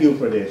thank you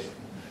for this.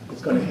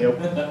 It's going to help.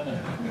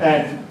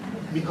 And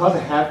because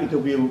I have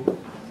interviewed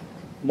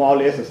more or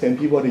less the same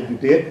people that you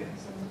did,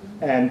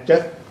 and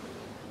just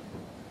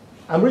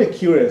I'm really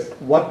curious,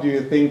 what do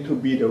you think to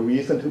be the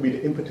reason, to be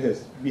the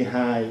impetus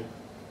behind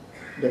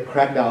the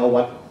crackdown of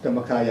what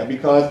Dhammakaya?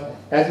 Because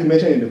as you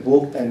mentioned in the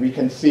book, and we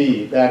can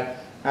see that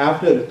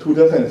after the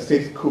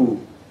 2006 coup,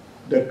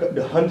 the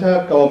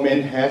junta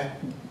government has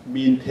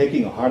been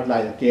taking a hard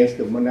line against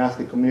the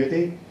monastic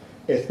community,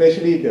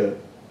 especially the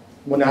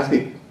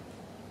monastic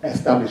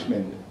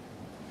establishment.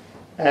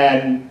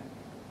 And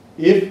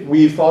if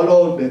we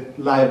follow the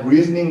line of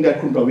reasoning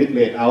that Khun Pravit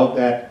laid out,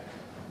 that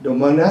the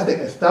monastic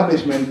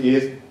establishment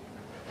is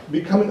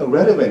becoming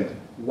irrelevant,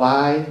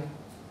 why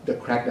the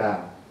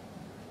crackdown?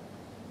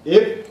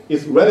 If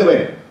it's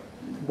relevant,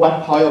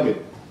 what part of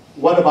it?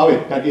 What about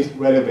it that is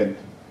relevant?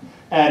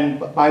 And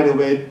by the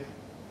way,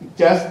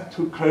 just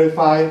to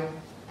clarify,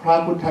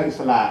 Prabuddha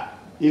Isala,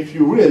 if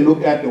you really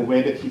look at the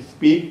way that he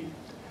speaks,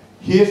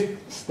 his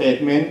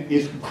statement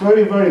is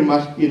very, very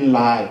much in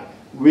line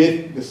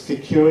with the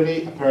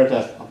security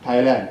apparatus of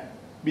Thailand.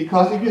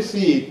 Because if you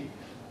see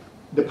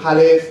the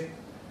palace,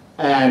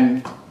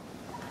 and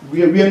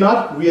we are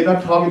not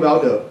talking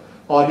about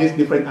all these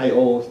different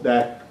IOs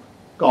that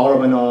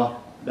government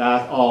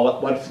does, or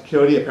what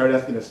security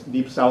apparatus in the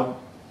deep south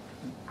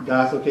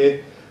does,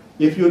 okay?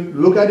 If you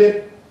look at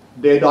it,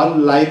 they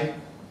don't like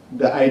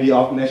the idea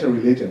of national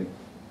religion.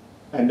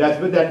 And that's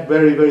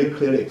very, very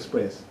clearly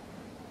expressed.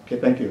 Okay,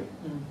 thank you.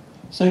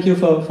 Thank you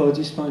for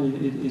this point.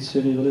 It's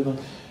really relevant.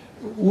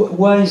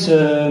 Why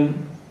the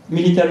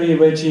military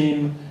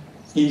regime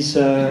is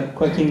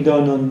cracking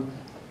down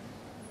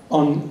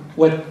on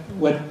what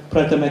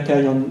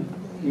Dhammakaya, on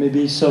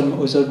maybe some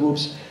other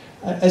groups?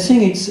 I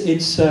think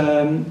it's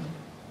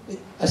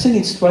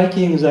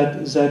striking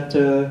that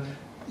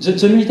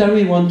the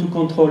military want to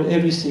control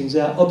everything. They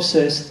are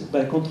obsessed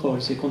by control.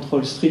 They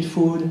control street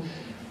food.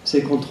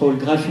 They control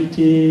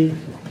graffiti.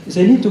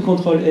 They need to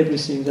control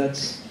everything.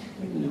 That's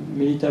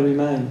military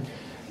mind.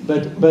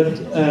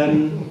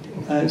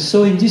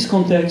 So in this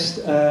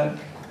context,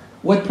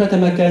 what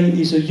Dhammakaya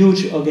is a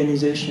huge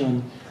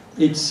organization.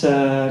 It's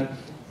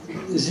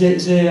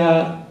they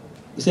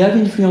have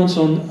influence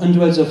on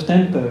hundreds of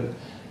temples.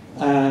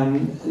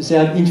 They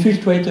have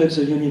infiltrated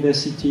the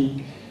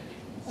university.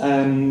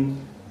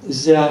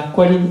 They are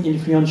quite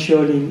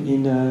influential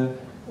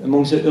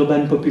among the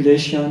urban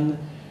population,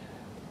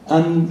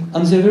 and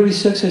they're very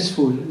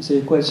successful.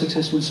 They're quite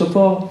successful. So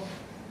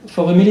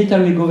for a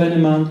military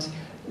government,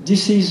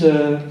 this is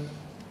a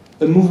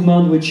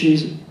movement which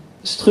is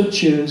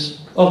structured,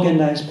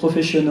 organized,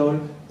 professional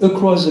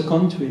across the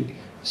country.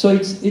 So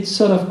it's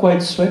sort of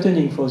quite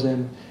threatening for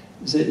them.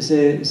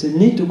 They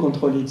need to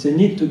control it. They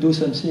need to do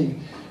something.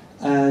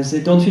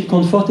 They don't feel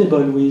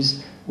comfortable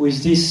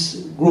with this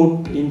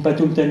group in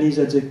Pathum Thani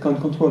that they can't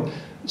control.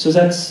 So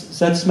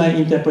that's my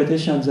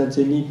interpretation, that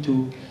they need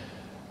to.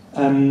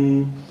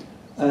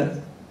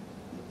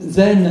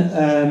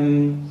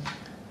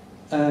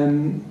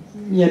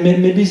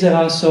 Maybe there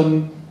are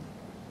some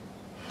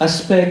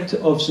aspects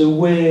of the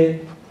way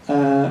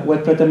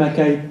what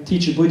Dhammakaya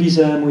teach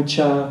Buddhism, which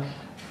are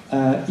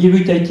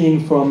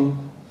irritating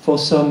for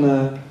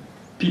some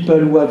people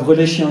who have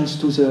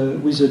relations with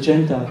the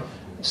junta.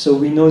 So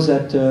we know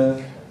that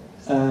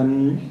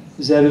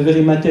they have a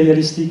very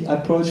materialistic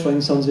approach. For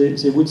instance,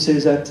 they would say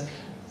that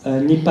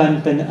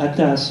Nipan pen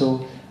atta,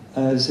 so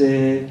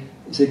they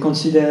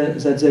consider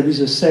that there is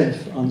a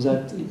self, and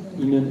that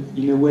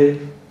in a way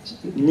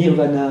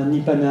nirvana,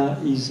 nibbana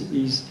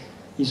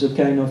is a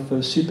kind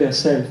of super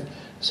self.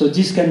 So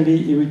this can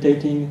be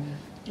irritating,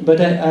 but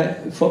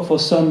for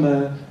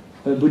some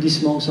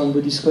Buddhist monks and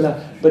Buddhist scholars.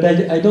 But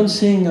I don't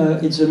think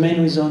it's the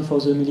main reason for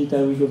the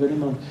military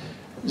government.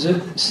 The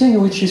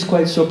thing which is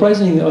quite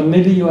surprising, or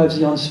maybe you have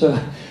the answer,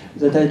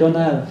 that I don't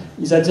have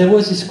is that there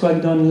was this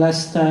crackdown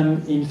last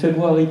time in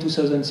February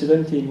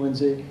 2017 when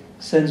they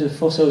sent the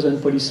 4,000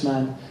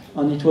 policemen,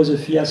 and it was a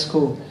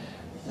fiasco.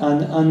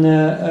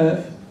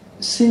 And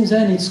since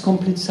then, it's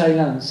complete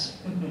silence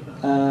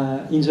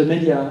in the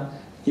media.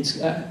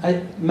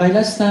 My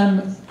last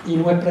time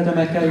in Wat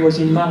Dhammakaya was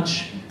in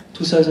March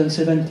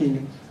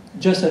 2017,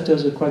 just after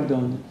the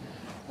crackdown.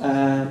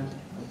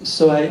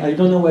 So I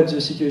don't know what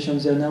the situation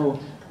is there now,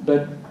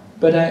 but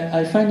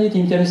I find it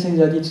interesting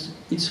that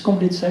it's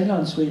complete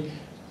silence.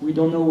 We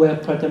don't know where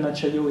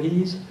Pratamachayo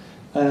is.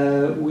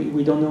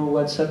 We don't know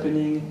what's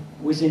happening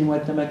within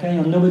Wat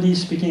Dhammakaya, and nobody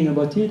is speaking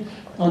about it.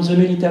 And the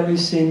military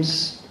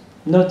seems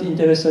not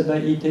interested by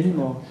it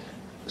anymore.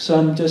 So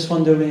I'm just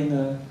wondering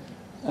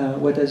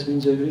what has been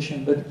the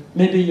evolution. But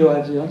maybe you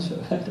have the answer.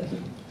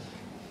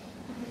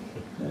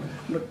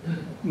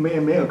 May I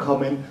make a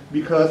comment?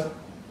 Because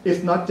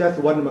it's not just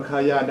one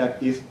Dhammakaya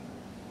that is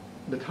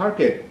the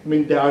target. I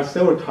mean, there are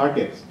several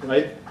targets,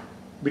 right?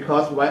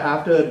 Because right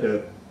after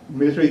the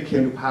military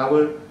came to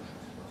power,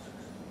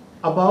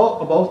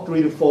 about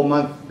 3 to 4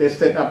 months, they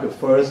set up the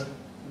first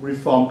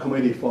reform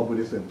committee for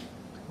Buddhism,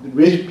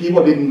 which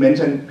people didn't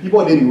mention,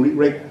 people didn't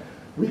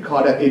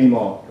recall that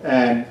anymore.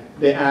 And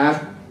they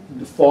asked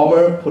the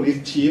former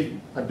police chief,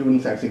 Adun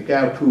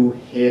Sangsingkao, to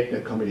head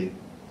the committee.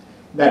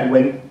 That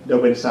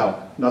went south,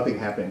 nothing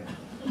happened.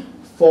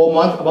 4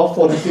 months, about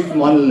 4 to 6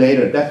 months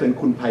later, that's when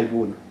Kun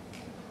Paibun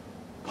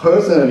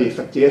personally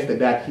suggested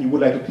that he would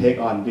like to take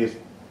on this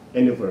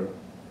endeavor.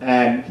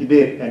 And he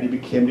did, and it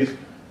became this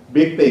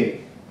big thing.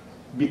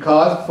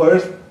 Because at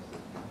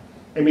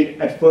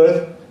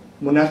first,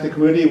 monastic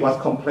community was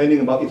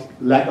complaining about its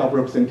lack of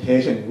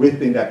representation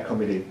within that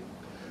committee.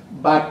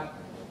 But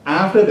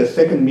after the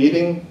second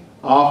meeting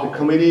of the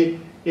committee,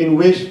 in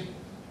which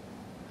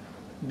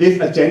this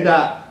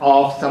agenda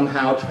of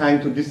somehow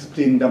trying to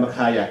discipline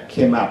Dhammakaya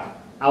came up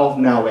out of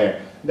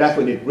nowhere, that's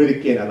when it really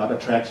gained a lot of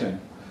traction.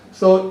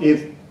 So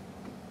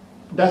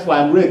that's why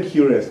I'm really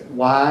curious,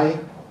 why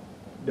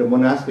the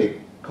monastic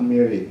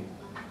community?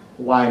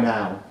 Why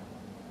now?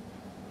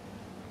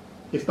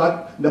 It's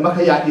not,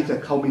 Dhammakaya is a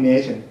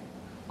culmination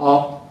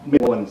of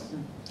many ones.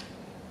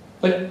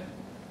 Well,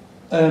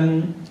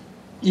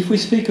 if we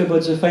speak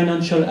about the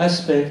financial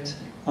aspect,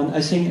 and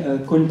I think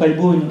Kun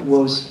Paibun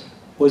was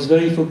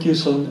very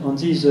focused on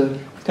this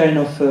kind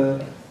of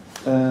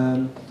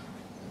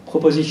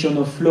proposition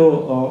of law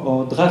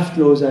or draft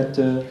law that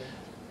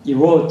he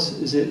wrote.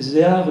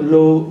 There are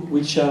laws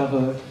which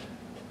are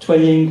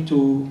trying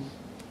to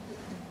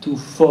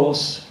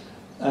force,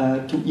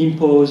 to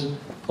impose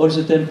all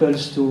the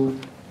temples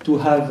to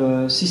have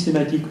a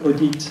systematic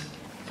audit,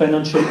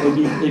 financial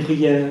audit every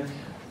year,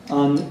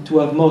 and to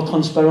have more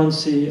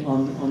transparency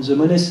on the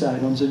money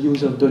side, on the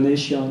use of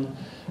donation,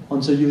 on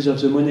the use of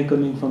the money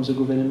coming from the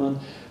government.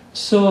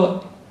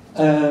 So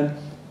I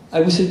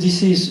would say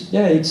this is,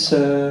 it's,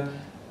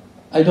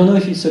 I don't know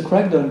if it's a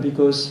crackdown,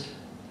 because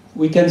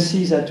we can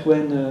see that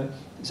when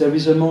there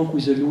is a monk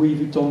with a Louis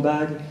Vuitton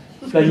bag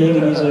flying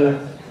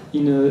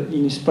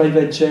in his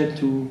private jet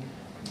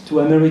to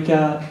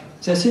America,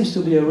 there seems to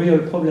be a real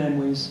problem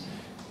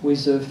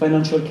with the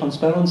financial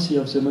transparency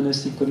of the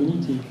monastic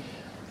community.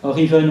 Or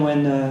even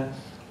when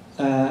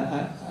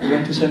I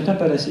went to some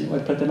temple, I see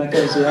Wat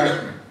Dhammakaya, they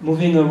are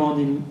moving around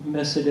in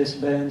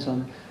Mercedes-Benz,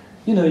 and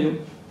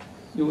you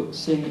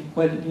think,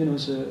 well,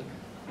 the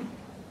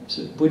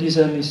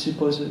Buddhism is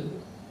supposed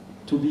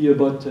to be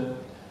about,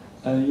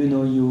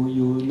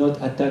 you're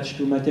not attached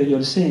to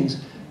material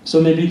things. So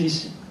maybe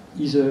this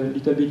is a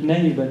little bit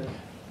naive,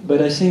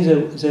 but I think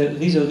there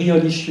is a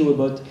real issue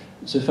about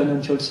the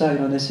financial side,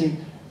 and I think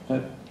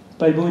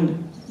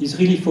Paibun is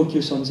really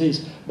focused on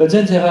this. But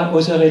then there are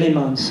other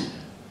elements,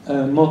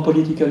 more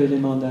political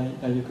elements,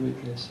 I agree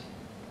with this.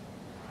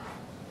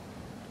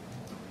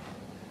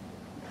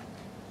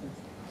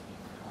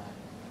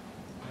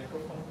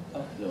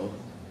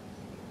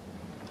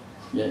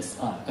 Yes,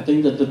 I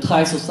think that the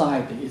Thai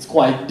society is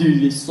quite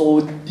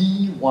so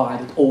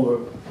divided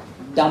over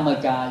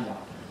Dhammakaya,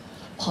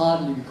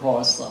 partly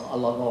because a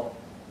lot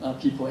of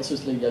people,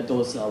 especially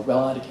those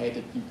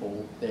well-educated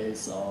people, they're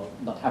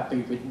not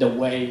happy with the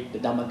way the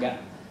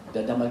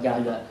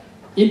Dhammakaya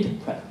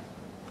interpret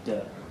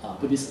the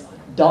Buddhist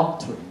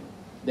doctrine.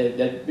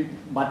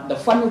 But the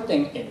funny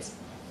thing is,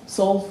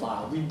 so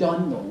far we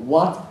don't know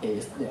what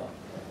is the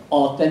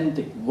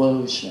authentic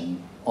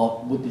version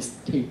of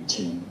Buddhist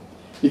teaching,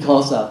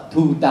 because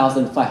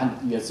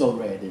 2,500 years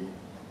already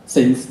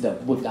since the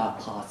Buddha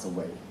passed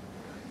away.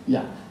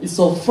 Yeah, it's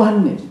so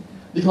funny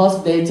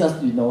because they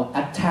just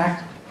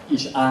attack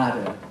each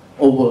other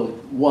over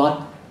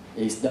what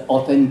is the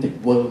authentic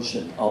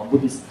version of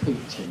Buddhist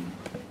teaching.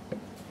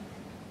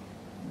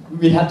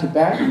 We have to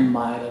bear in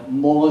mind that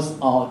most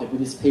of the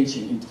Buddhist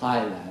teaching in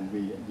Thailand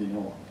we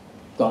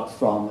got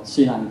from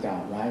Sri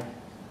Lanka, right?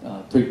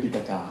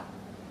 Tripitaka.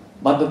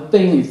 But the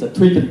thing is, the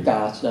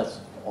Tripitaka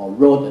just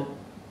wrote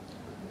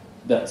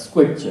the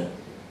scripture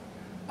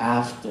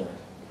after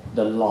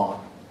the Lord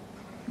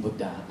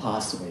Buddha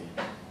passed away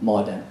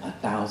more than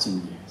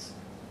 1,000 years.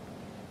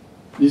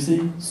 You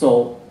see,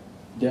 so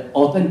the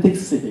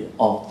authenticity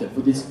of the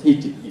Buddhist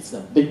teaching is a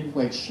big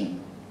question.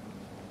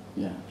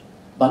 Yeah.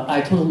 But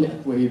I totally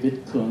agree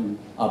with Kun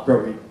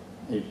Brody.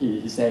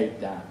 He said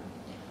that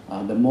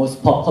the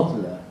most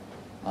popular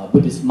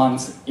Buddhist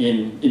monks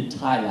in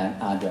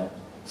Thailand are the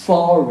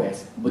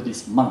forest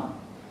Buddhist monks.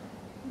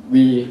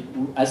 We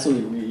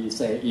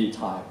say in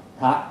Thai,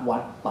 Prat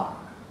Wat Pa,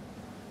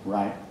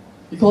 right?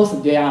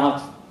 Because they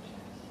are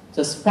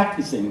just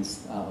practicing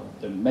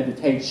the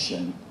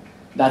meditation.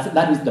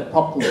 That is the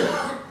proper way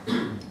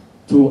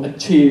to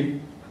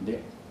achieve the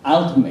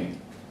ultimate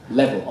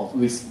level of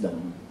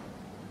wisdom,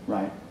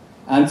 right?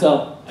 And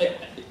so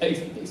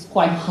it's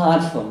quite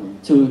hard for me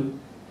to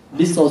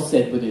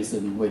dissociate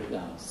Buddhism with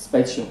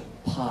special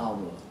power.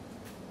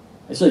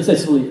 So it's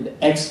actually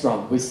the extra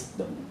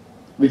wisdom.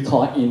 We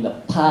call it in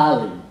the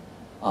Pali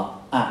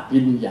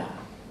apinya.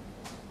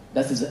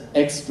 That is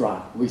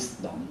extra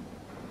wisdom.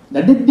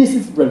 Now this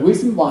is the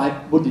reason why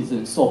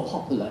Buddhism is so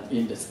popular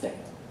in the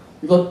States.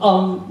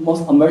 Because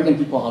most American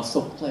people are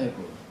so clever.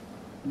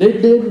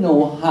 They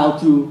know how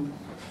to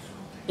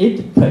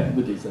interpret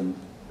Buddhism,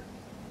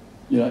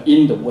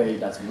 in the way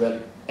that's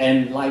very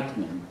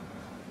enlightening.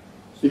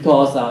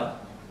 Because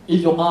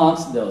if you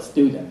ask the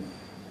student,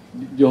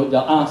 you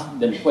ask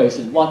them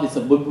question, what is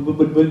the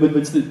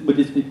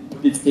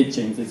Buddhist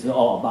teachings is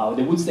all about?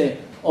 They would say,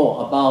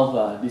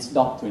 about this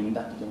doctrine,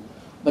 that.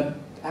 But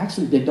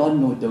actually, they don't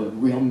know the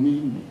real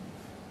meaning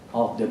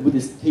of the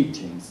Buddhist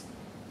teachings.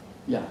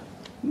 Yeah,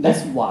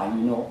 that's why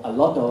a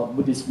lot of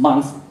Buddhist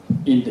monks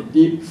in the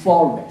deep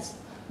forest,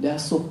 they are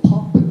so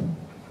popular.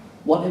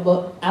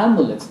 Whatever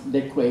amulets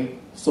they create,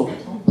 so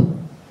popular.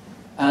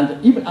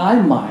 And even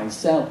I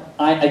myself,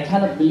 I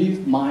cannot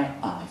believe my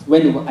eyes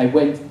when I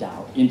went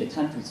down in the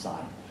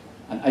countryside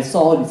and I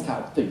saw these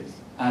kind of things.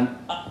 And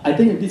I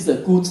think this is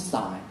a good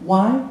sign.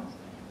 Why?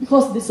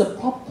 Because this is a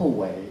proper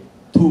way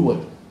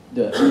toward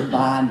the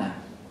Nibbana.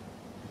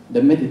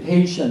 The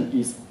meditation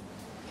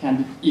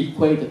can be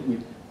equated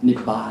with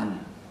Nibbana.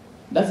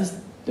 That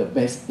is the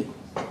best thing.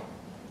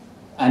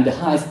 And the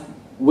highest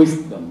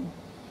wisdom.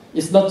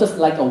 It's not just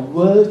like a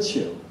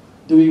virtue,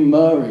 doing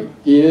merit,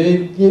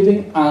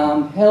 giving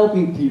alms,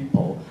 helping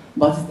people,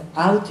 but it's the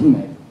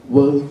ultimate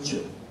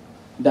virtue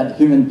that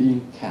human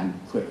being can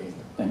create.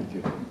 Thank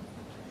you.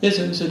 Yes,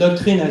 the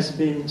doctrine has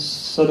been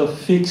sort of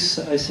fixed,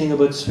 I think,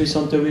 about 3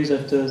 centuries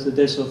after the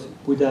death of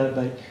Buddha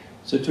by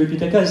the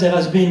Tripitaka. There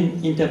has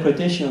been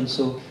interpretation.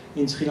 So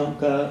in Sri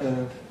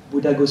Lanka,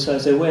 Buddha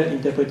Gosas, there were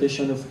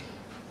interpretation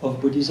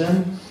of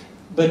Buddhism.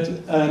 But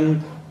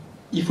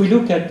if we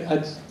look at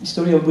the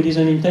history of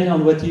Buddhism in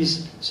Thailand, what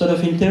is sort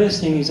of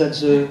interesting is that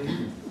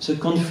the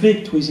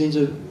conflict within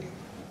the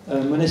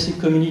monastic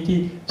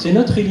community, they're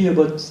not really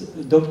about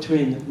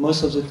doctrine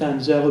most of the time.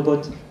 They are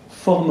about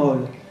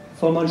formal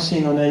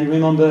thing. And I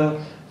remember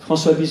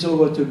François Bizot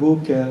wrote a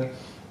book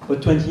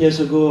about 20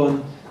 years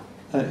ago,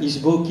 and his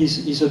book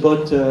is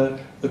about a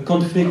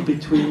conflict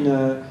between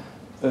 2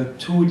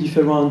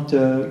 different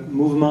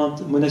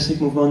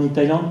monastic movements in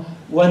Thailand.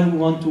 One who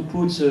want to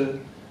put the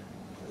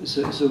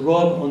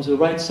robe on the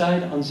right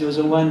side, and the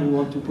other one who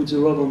want to put the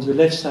robe on the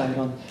left side.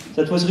 And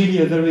that was really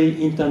a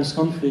very intense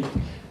conflict,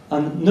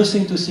 and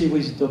nothing to see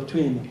with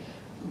doctrine.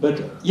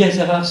 But yes,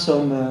 there are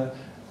some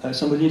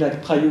somebody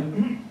like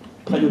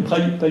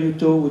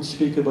Prayuto would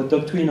speak about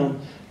doctrine, and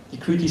he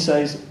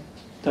criticized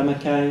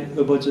Dhammakaya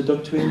about the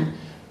doctrine.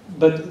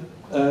 But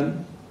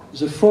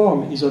the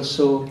form is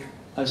also,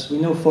 as we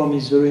know, form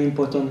is very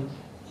important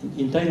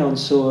in Thailand.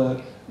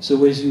 So the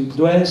way you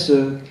dress,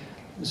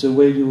 the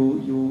way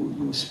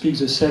you speak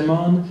the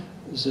sermon,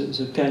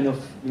 the kind of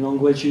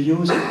language you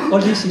use, all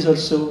this is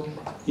also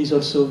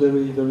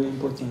very, very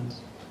important.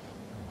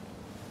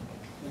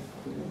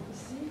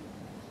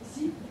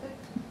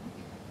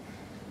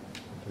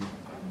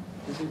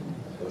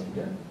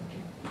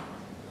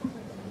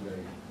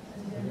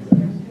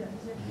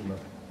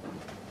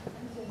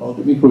 Oh,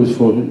 the micro is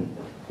for him.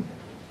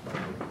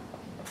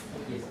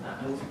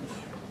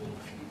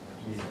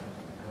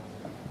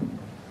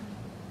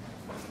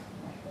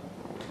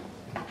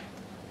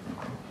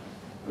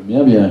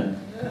 Bien, bien.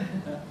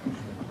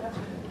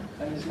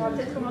 On va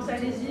peut-être commencer,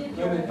 allez-y,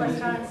 puis on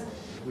passera.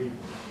 Oui.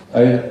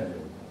 I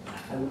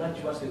would like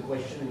to ask a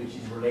question which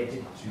is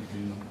related to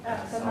the.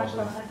 Ça marche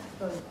pas.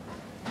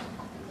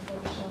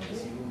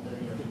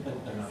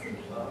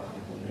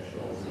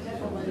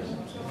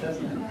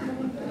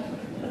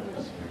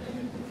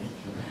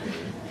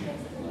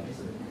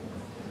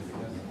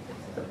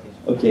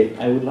 Okay,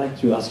 I would like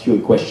to ask you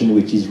a question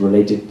which is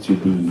related to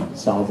the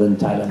southern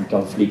Thailand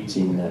conflict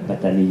in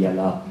Patani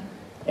Yala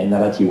and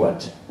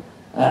Narathiwat.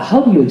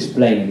 How do you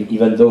explain,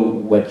 even though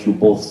what you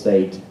both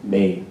said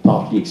may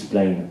partly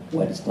explain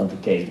what is not the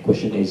case, the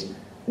question is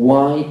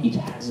why it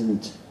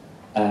hasn't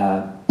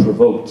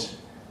provoked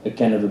a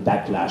kind of a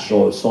backlash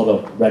or a sort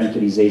of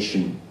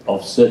radicalization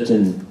of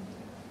certain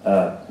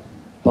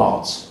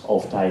parts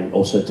of Thailand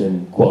or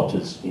certain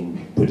quarters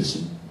in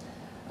Buddhism?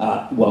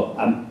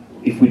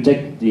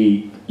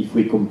 If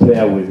we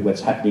compare with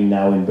what's happening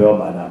now in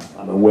Burma, and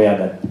I'm aware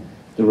that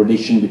the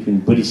relation between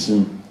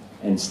Buddhism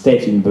and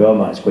state in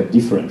Burma is quite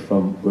different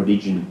from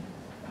religion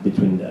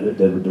between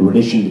the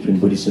relation between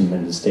Buddhism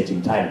and the state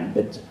in Thailand.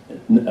 But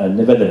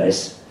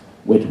nevertheless,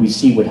 what we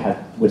see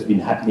what's been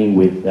happening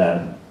with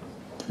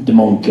the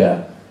monk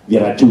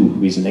Viratu,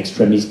 who is an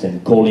extremist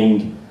and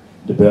calling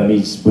the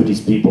Burmese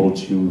Buddhist people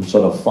to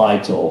sort of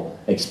fight or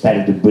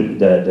expel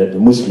the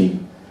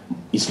Muslim,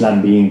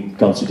 Islam being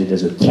considered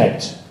as a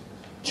threat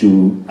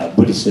to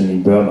Buddhism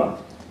in Burma.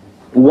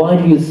 Why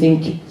do you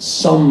think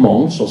some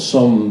monks or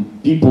some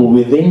people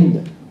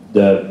within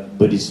the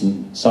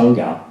Buddhism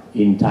sangha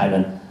in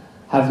Thailand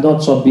have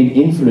not sort of been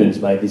influenced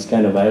by this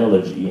kind of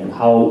ideology, and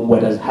how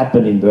what has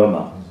happened in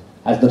Burma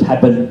has not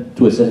happened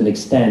to a certain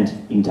extent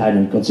in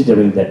Thailand,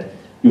 considering that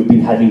you've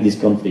been having this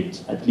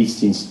conflict at least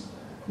since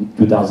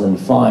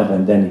 2005,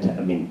 and then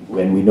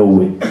when we know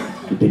we've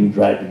been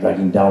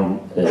dragging on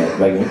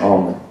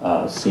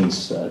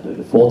since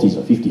the 40s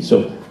or 50s.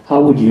 So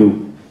how would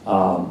you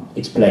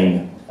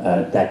explain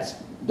that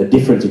the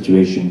different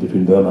situation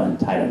between Burma and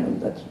Thailand on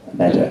that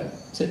matter?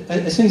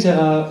 I think there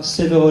are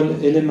several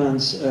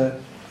elements.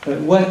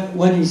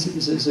 One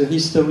is the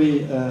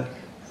history.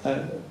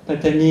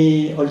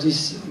 Patani, all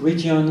this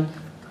region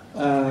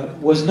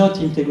was not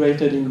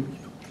integrated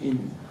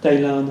in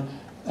Thailand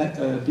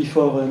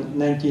before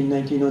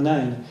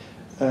 1909.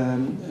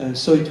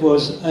 So it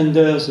was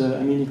under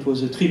it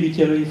was a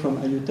tributary from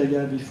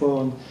Ayutthaya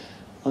before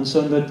and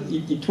so on, but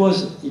it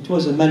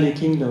was a Malay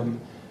kingdom.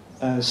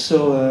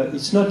 So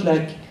it's not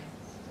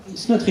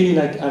really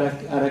like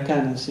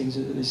Arakan. I think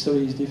the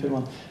story is different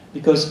one,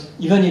 because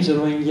even if the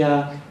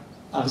Rohingya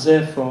are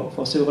there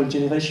for several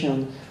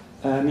generations,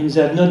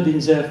 they have not been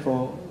there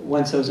for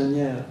 1,000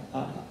 years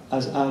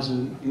as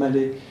the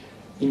Malay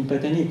in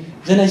Patani.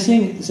 Then I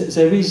think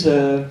there is,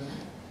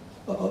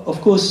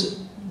 of course,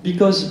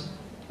 because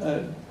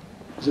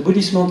the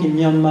Buddhist monk in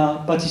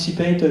Myanmar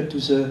participated to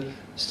the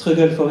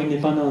struggle for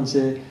independence,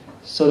 they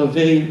sort of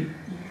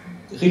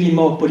really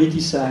more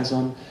politicized,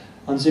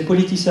 and they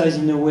politicize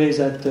in a way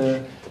that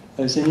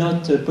they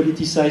not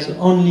politicize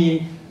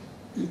only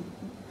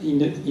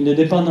in a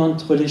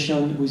dependent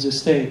relation with the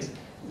state.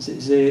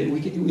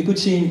 We could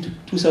see in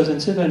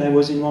 2007, I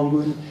was in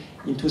Rangoon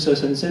in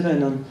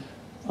 2007,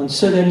 and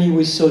suddenly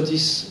we saw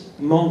these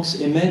monks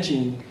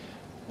emerging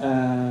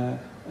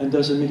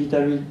under the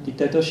military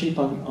dictatorship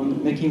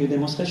and making a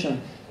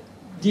demonstration.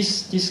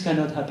 This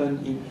cannot happen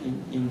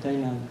in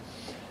Thailand.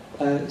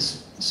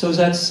 So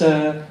that's,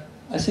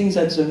 I think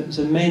that's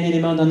the main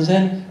element. And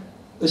then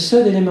a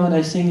third element,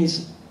 I think,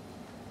 is,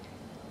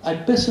 I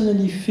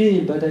personally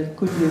feel, but I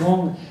could be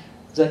wrong,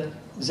 that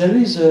there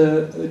is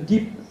a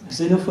deep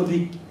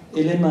xenophobic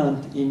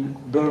element in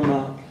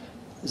Burma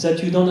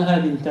that you don't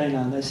have in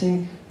Thailand. I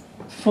think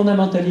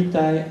fundamentally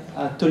Thai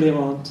are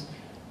tolerant,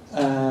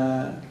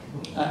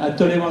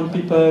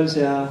 people.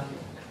 They are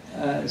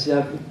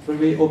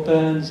very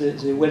open,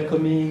 they're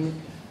welcoming.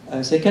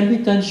 There can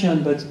be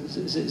tension, but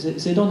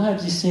they don't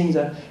have this thing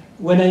that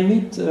when I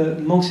meet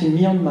monks in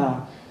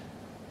Myanmar,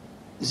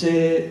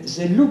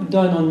 they look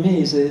down on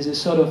me. They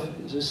sort of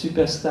the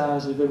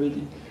superstars, they're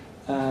very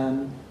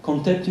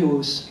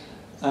contemptuous.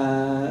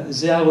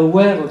 They are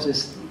aware of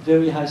this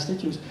very high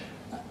status.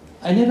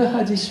 I never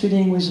had this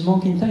feeling with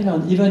monks in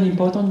Thailand, even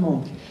important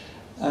monks.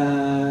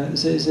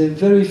 They're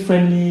very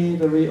friendly,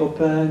 very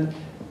open,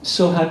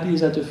 so happy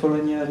that a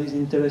foreigner is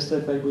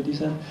interested by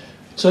Buddhism.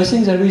 So I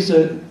think there is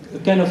a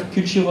kind of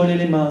cultural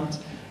element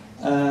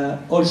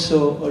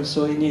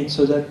also in it.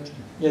 So that,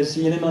 yes,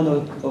 the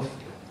element of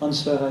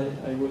answer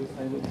I would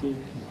give.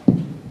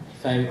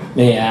 If I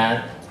may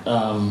add,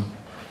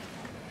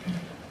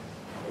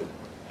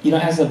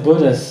 as a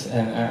Buddhist,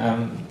 and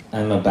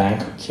I'm a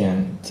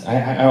Bangkokian,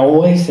 I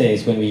always say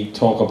is when we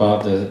talk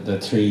about the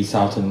three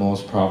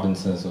southernmost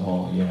provinces,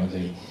 or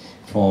the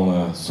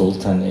former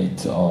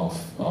Sultanate of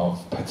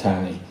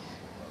Patani,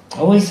 I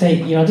always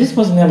say, this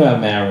was never a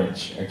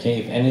marriage, okay?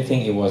 If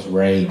anything, it was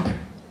rape.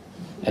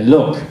 And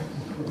look,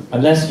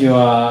 unless you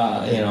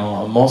are,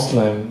 a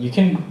Muslim, you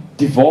can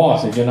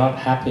divorce if you're not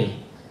happy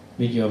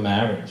with your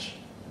marriage.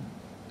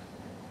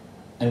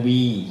 And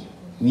we,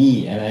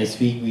 and I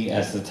speak we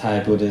as the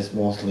Thai Buddhists,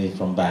 mostly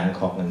from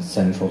Bangkok and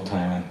central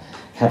Thailand,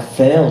 have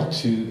failed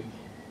to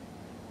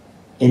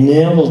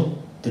enable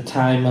the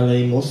Thai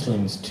Malay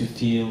Muslims to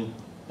feel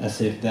as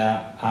if they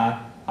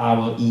are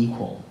our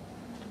equal.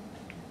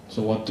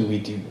 So what do we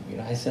do?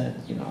 I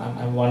said,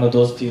 I'm one of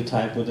those few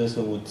Thai Buddhists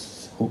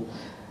who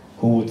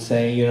would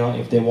say,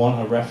 if they want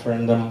a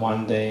referendum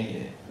one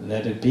day,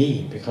 let it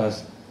be,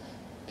 because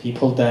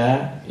people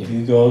there, if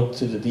you go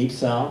to the deep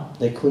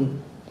south,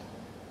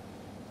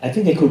 I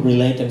think they could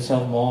relate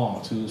themselves more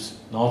to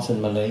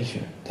northern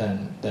Malaysia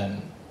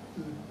than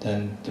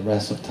the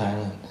rest of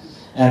Thailand.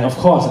 And of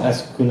course,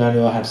 as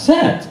Kunanyo have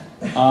said,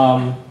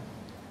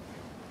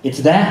 it's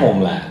their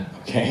homeland,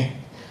 okay?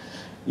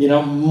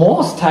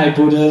 Most Thai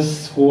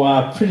Buddhists who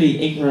are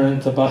pretty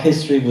ignorant about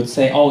history would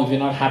say, oh, if you're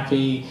not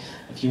happy,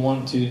 if you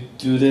want to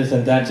do this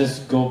and that,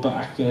 just go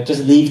back,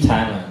 just leave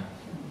Thailand.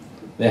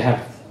 They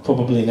have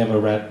probably never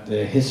read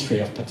the history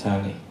of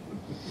Patani.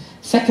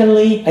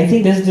 Secondly, I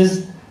think there's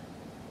this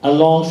a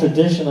long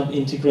tradition of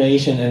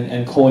integration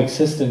and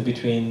coexistence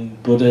between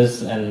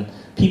Buddhists and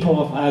people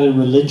of other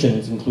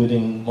religions,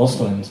 including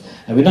Muslims.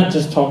 And we're not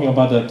just talking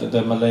about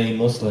the Malay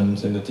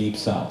Muslims in the Deep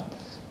South.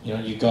 You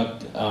know, you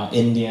got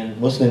Indian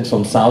Muslims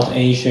from South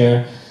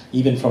Asia,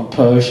 even from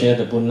Persia,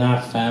 the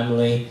Bunak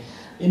family.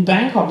 In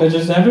Bangkok, they're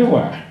just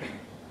everywhere.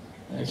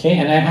 Okay,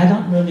 and I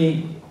don't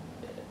really,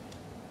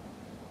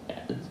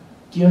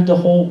 you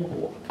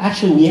know,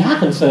 actually we are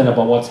concerned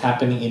about what's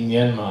happening in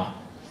Myanmar.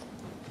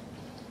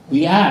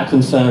 We are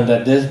concerned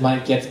that this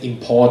might get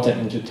imported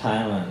into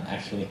Thailand,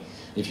 actually,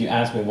 if you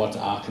ask me what's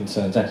our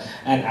concerns.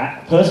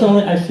 And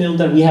personally, I feel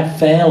that we have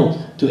failed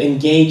to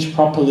engage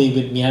properly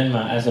with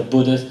Myanmar as a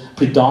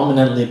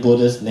predominantly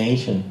Buddhist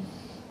nation.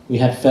 We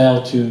have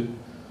failed to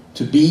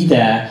be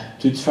there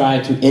to try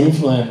to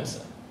influence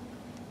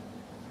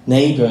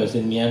neighbors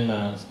in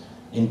Myanmar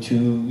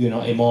into, you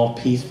know, a more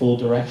peaceful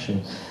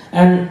direction.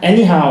 And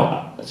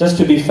anyhow, just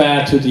to be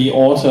fair to the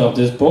author of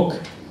this book,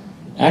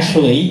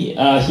 actually,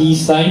 he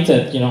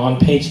cited, you know, on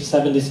page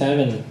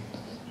 77,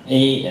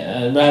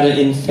 a rather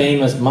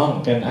infamous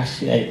monk, and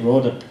actually I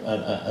wrote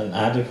an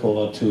article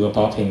or two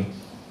about him.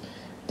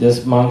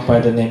 This monk by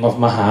the name of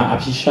Maha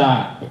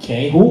Abhisha,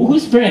 okay, who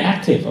is very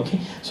active, okay.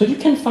 So you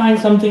can find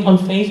something on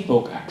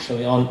Facebook,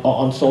 actually,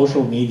 on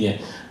social media,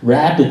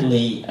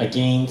 rapidly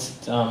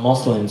against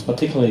Muslims,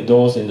 particularly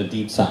those in the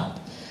Deep South.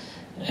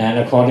 And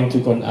according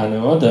to Kun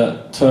Anu,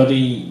 the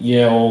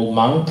 30-year-old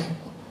monk,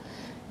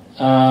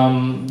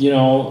 you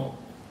know,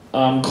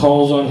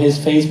 calls on his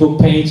Facebook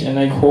page, and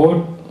I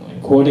quote,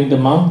 quoting the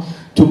monk,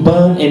 to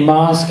burn a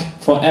mosque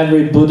for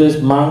every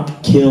Buddhist monk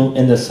killed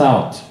in the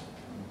South.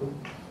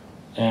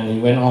 And he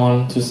went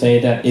on to say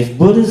that if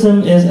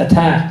Buddhism is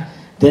attacked,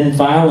 then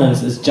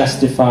violence is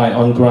justified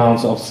on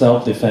grounds of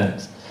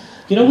self-defense.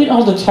 You know, with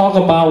all the talk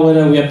about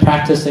whether we are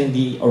practicing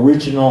the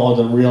original or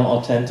the real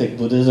authentic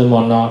Buddhism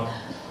or not,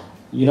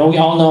 you know, we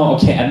all know,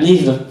 okay, at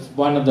least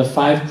one of the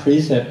 5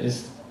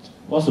 precepts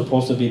was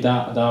supposed to be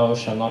thou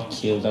shalt not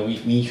kill, that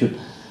we should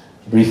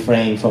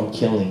refrain from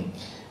killing.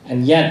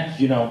 And yet,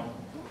 you know,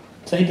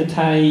 say the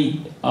Thai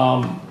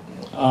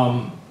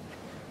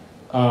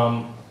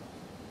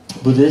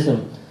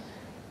Buddhism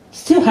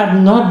still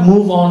have not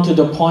moved on to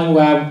the point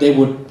where they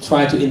would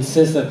try to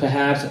insist that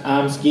perhaps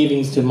alms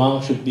givings to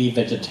monks should be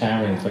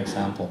vegetarian, for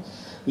example.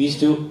 We used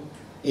to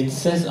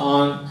insist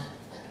on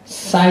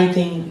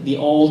citing the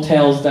old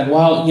tales that,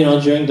 well, you know,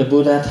 during the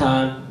Buddha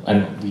time,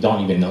 and we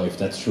don't even know if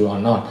that's true or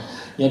not,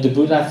 you know, the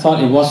Buddha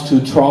thought it was too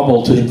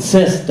trouble to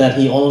insist that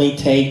he only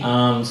take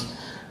alms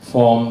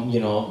from,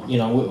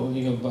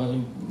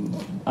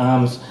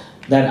 alms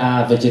that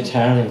are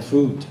vegetarian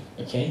food.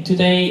 Okay,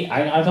 today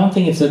I don't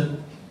think it's a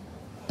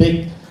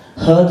big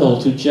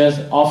hurdle to just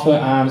offer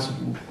alms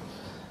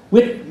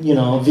with, you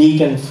know,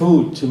 vegan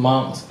food to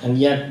monks, and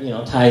yet, you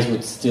know, Thais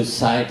would still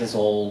cite this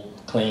old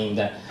claim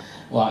that,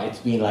 well, it's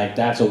been like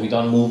that, so we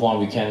don't move on.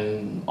 We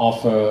can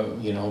offer,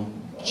 you know,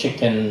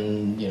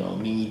 chicken, you know,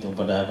 meat or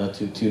whatever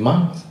to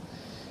monks.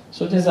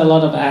 So there's a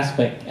lot of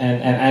aspect,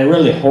 and I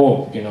really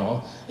hope, you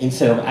know,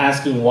 instead of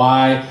asking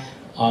why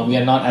we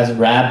are not as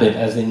rabid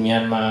as in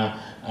Myanmar,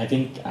 I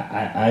think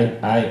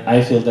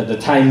I feel that the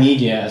Thai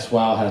media as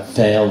well have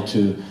failed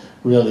to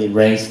really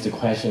raise the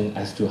question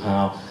as to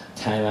how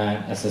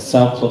Thailand, as a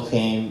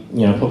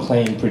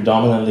proclaimed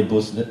predominantly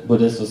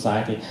Buddhist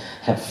society,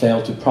 have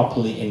failed to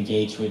properly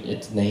engage with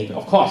its neighbor.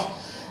 Of course,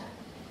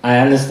 I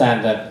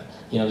understand that,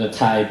 you know, the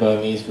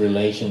Thai-Burmese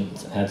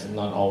relations has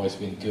not always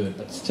been good,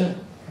 but still.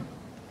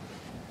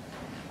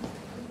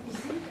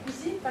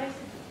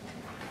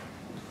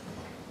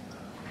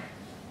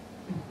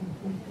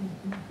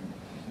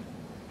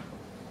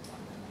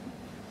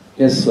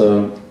 Yes,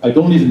 I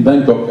don't live in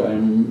Bangkok.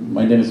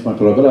 My name is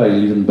Marco Lavella. I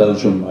live in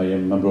Belgium. I am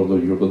a member of the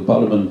European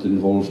Parliament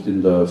involved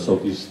in the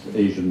Southeast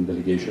Asian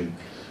delegation.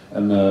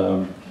 And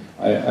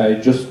I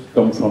just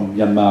come from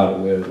Myanmar,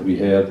 where we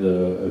had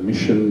a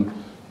mission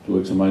to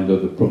examine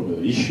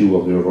the issue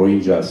of the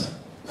Rohingyas,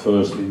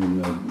 first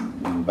in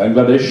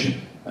Bangladesh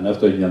and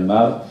after in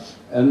Myanmar.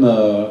 And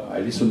I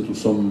listened to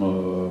some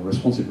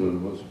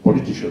responsible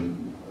politicians.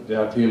 They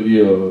are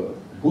clearly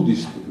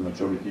Buddhist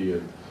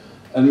majority.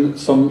 And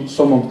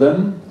some of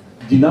them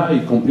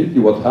deny completely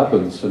what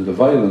happens and the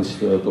violence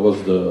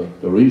towards the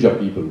Rohingya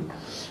people.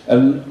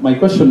 And my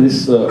question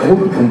is how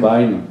to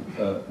combine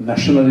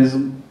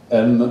nationalism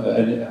and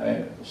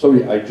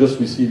sorry, I just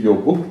received your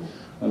book,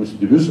 Mr.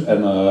 Dubus,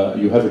 and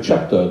you have a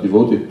chapter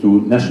devoted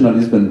to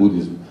nationalism and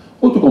Buddhism.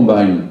 How to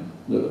combine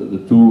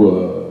the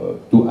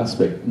two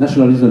aspects,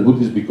 nationalism and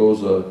Buddhism,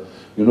 because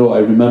you know, I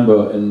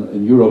remember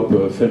in Europe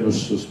a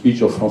famous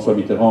speech of François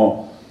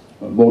Mitterrand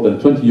more than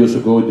 20 years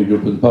ago in the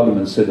European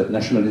Parliament said that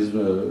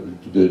nationalism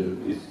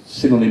is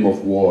synonym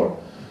of war.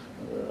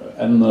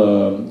 I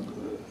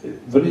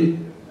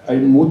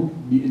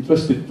would be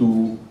interested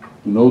to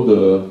know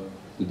the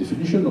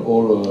definition,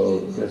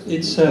 or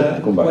it's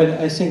well,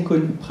 I think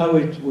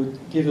Prawit would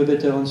give a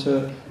better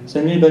answer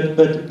than me, but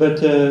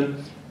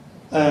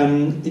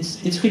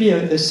it's really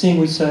a thing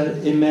which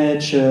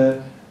emerged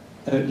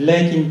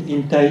late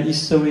in Thai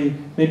history,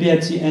 maybe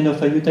at the end of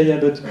Ayutthaya,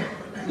 but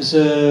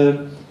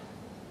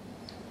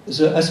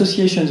the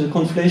association, the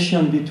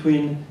conflation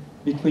between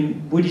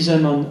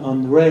Buddhism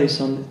and race,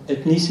 and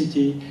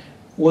ethnicity,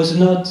 was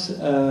not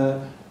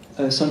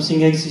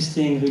something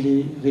existing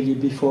really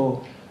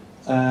before.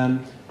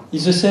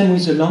 It's the same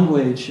with the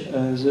language.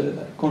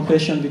 The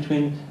conflation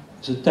between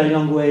the Thai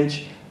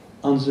language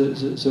and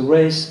the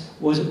race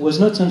was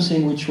not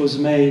something which was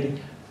made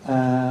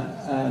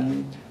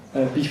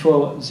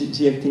before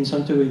the 18th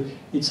century.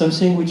 It's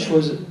something which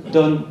was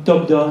done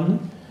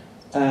top-down,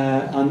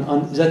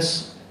 and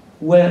that's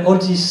where all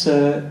this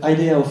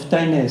idea of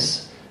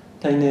Thainess,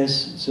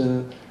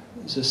 the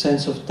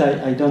sense of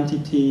Thai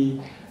identity,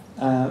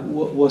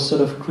 was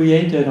sort of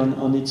created,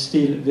 and it's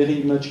still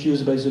very much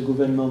used by the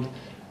government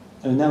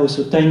now.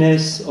 So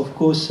Thainess, of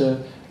course,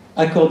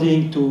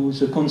 according to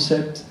the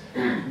concept,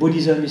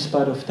 Buddhism is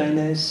part of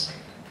Thainess,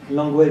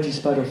 language is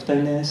part of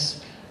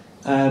Thainess,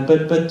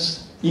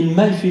 but in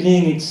my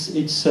feeling,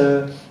 it's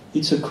a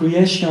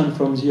creation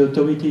from the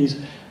authorities,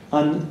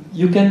 and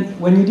you can,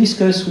 when you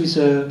discuss with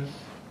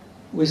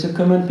the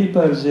common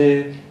people,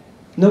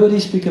 nobody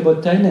speak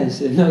about Thainess.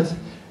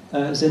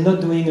 They're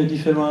not doing a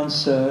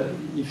difference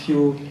if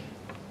you,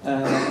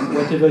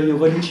 whatever your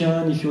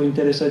religion, if you're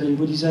interested in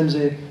Buddhism,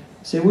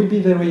 they will be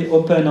very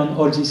open on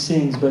all these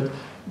things, but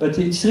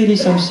it's really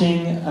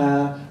something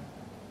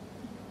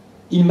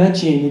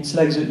imagined. It's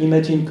like the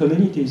imagined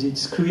communities.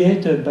 It's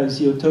created by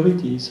the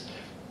authorities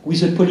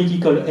with a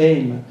political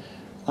aim,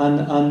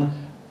 and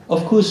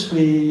of course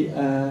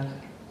Rama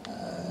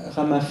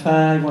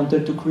V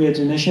wanted to create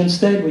the nation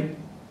state,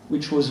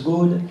 which was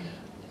good,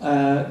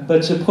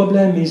 but the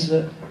problem is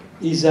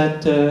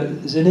that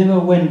they never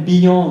went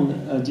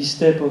beyond this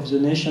step of the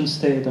nation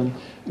state. And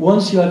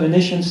once you have a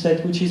nation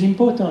state, which is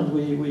important,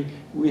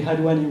 we had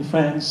one in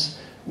France,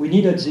 we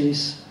needed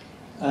this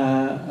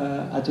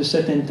at a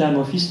certain time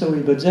of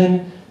history, but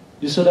then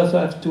you sort of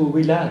have to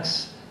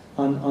relax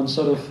and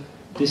sort of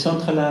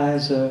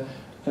decentralize.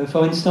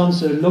 For instance,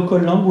 the local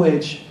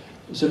language,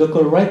 the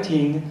local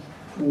writing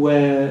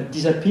were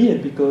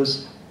disappeared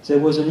because there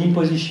was an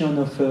imposition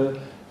of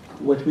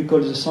what we call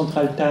the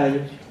central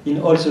Thai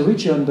in all the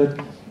region, but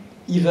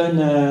even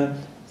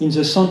in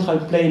the central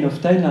plain of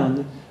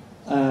Thailand,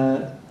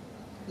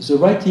 the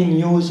writing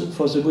used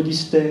for the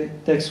Buddhist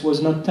text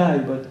was not Thai,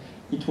 but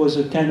it was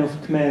a kind of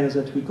Khmer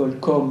that we call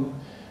Kom.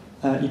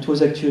 It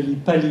was actually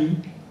Pali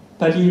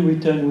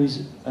written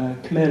with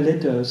Khmer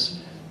letters,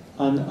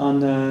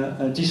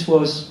 and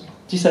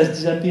this has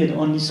disappeared.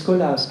 Only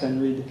scholars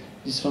can read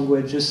this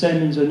language. The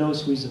same in the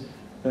north with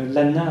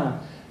Lanna.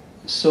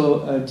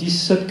 So these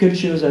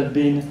subcultures have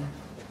been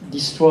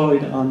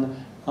destroyed, and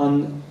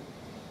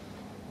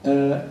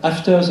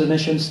after the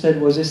nation state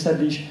was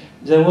established,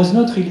 there was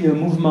not really a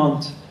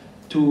movement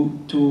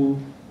to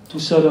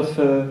sort of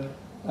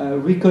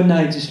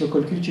recognize this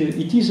local culture.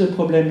 It is a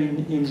problem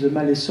in the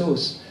Malay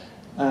South.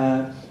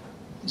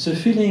 The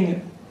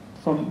feeling,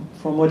 from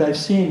what I've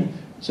seen,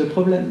 the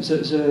problem,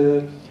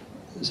 the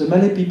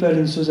Malay people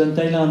in southern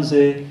Thailand,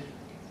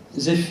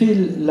 they feel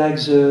like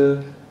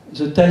the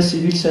Thai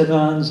civil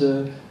servants,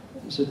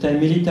 the Thai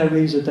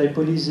military, the Thai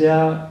police, they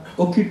are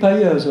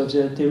occupiers of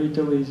their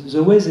territories.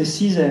 The way they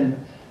see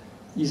them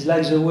is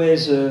like the way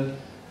the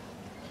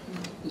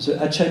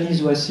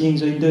Chinese were seeing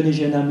the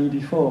Indonesian army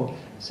before.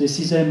 They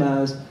see them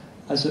as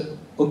an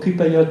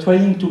occupier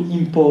trying to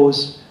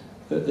impose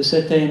a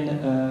certain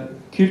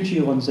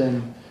culture on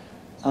them.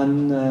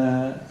 And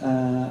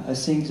I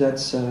think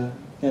that's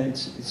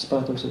it's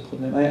part of the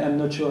problem. I'm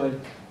not sure I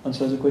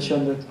answered the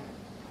question,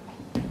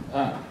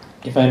 but...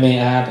 If I may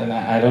add, and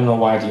I don't know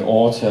why the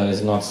author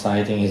is not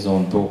citing his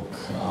own book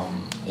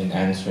in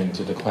answering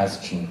to the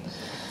question,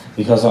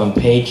 because on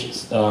page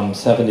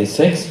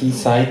 76 he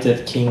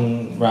cited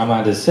King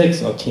Rama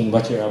VI, or King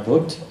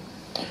Vajirabhut,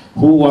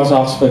 who was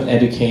Oxford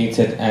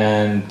educated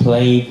and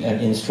played an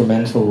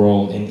instrumental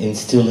role in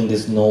instilling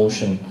this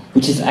notion,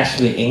 which is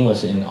actually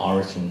English in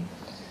origin,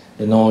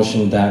 the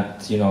notion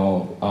that, you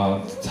know,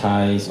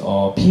 Thais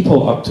or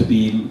people ought to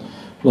be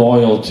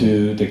loyal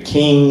to the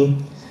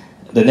king,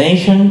 the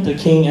nation, the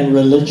king, and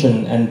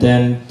religion. And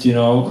then, you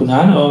know, Kun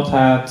Anot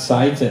had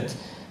cited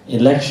a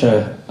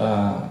lecture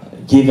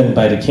given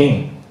by the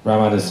king,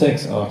 Rama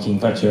VI, or King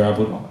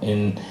Vajirabhut,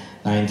 in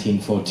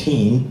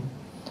 1914,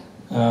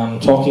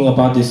 talking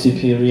about the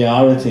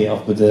superiority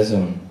of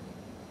Buddhism.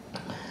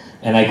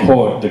 And I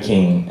quote the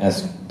king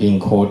as being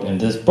quoted in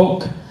this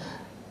book,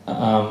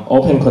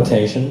 open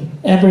quotation,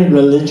 "Every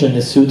religion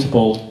is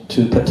suitable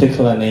to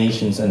particular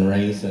nations and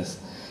races.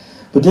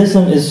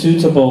 Buddhism is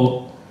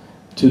suitable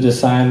to the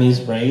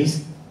Siamese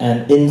race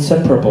and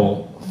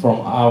inseparable from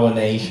our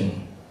nation.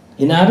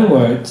 In other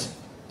words,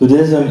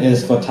 Buddhism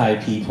is for Thai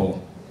people.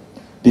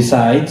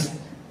 Besides,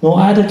 no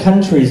other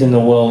countries in the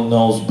world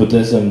knows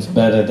Buddhism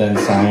better than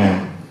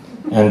Siam,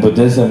 and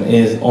Buddhism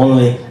is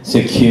only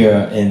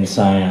secure in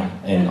Siam,"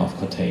 end of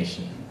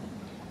quotation.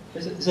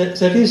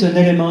 There is an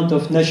element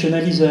of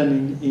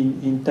nationalism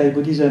in Thai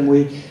Buddhism.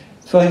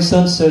 For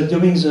instance,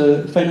 during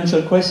the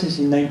financial crisis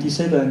in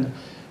 '97,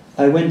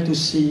 I went to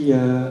see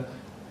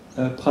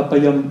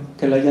Prapayam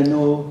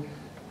Kalayano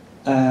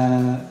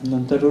in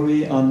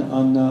Ontario,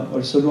 and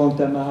also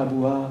Luangta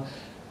Mahabua.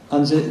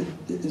 And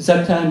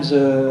that time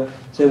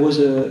there was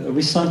a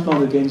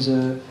resentment against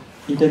the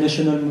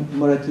International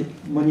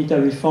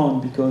Monetary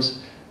Fund because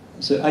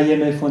the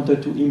IMF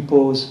wanted to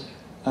impose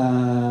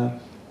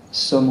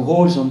some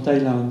rules on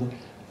Thailand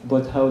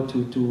about how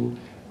to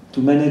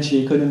manage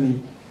the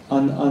economy.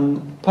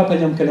 And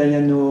Prapayam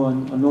Kalayano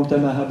and Luangta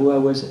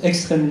Mahabua was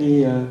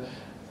extremely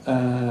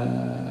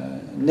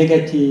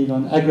negative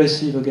and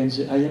aggressive against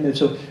the IMF.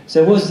 So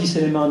there was this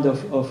element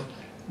of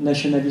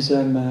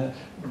nationalism,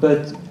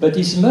 but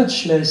it's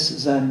much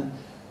less than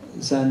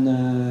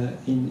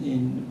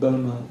in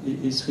Burma.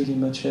 It's really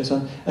much less.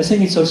 And I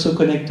think it's also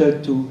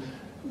connected to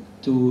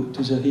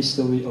the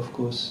history, of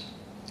course.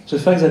 The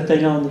fact that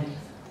Thailand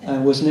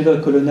was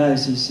never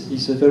colonized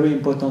is a very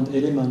important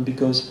element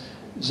because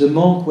the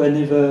monks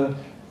never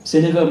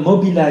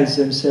mobilized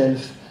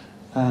themselves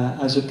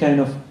as a kind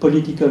of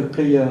political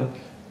player.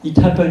 It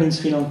happened in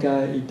Sri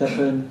Lanka, it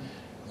happened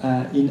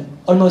in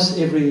almost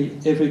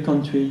every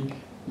country,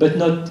 but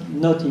not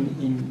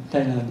in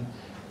Thailand.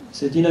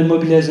 They didn't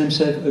mobilize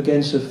themselves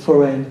against a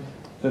foreign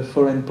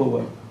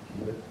power.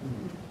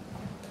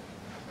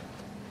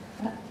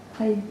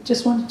 I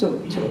just wanted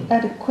to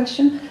add a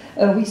question.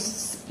 We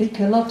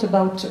speak a lot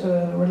about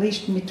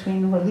relation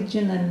between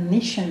religion and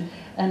nation.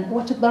 And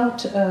what about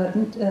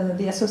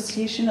the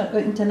association,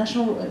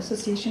 International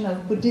Association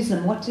of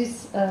Buddhism? What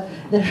is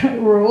their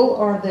role,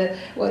 or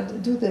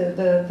what do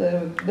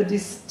the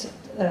Buddhists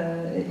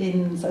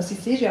in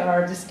Southeast Asia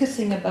are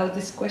discussing about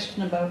this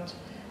question about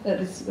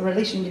this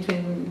relation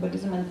between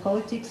Buddhism and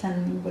politics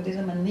and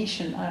Buddhism and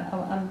nation?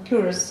 I'm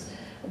curious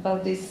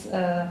about this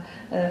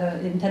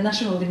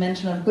international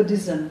dimension of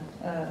Buddhism.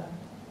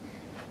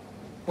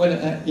 Well,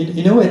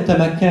 in a way,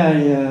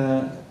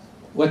 Dhammakaya.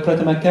 Wat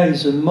Dhammakaya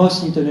is the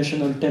most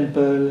international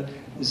temple.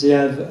 They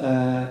have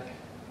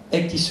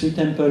 83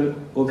 temples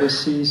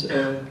overseas.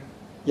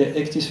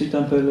 83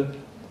 temples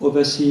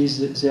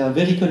overseas. They are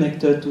very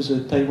connected to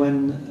the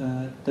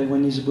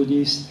Taiwanese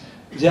Buddhists.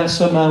 They are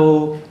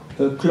somehow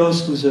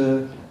close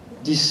to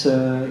this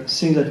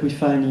thing that we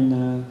find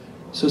in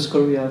South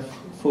Korea,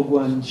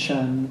 Foguan,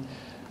 Shan.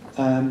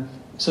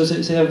 So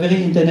they are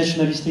very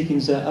internationalistic in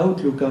their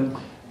outlook. And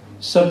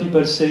some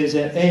people say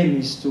their aim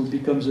is to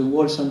become the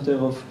world center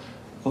of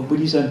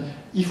Buddhism.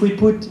 If we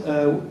put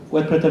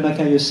Wat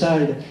Dhammakaya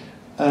aside,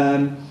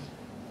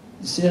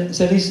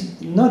 there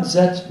is not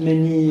that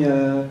many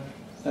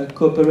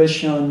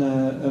cooperation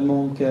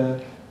among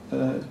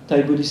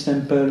Thai Buddhist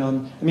temple.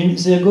 I mean,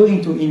 they're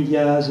going to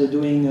India, they're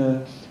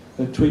doing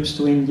trips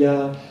to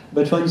India,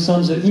 but for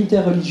instance, the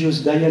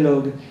interreligious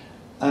dialogue,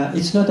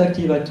 it's not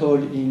active at all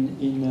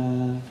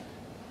in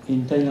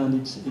Thailand.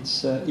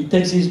 It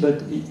exists,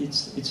 but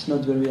it's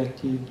not very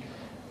active.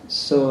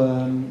 So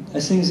I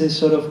think they're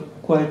sort of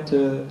quite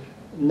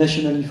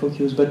nationally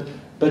focused. But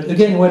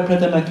again, what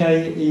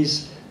Dhammakaya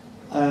is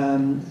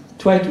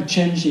try to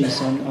change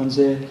this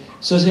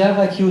so they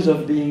are accused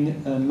of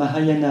being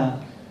Mahayana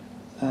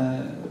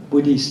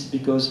Buddhist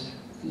because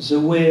the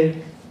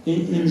way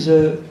in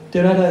the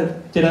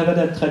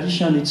Theravada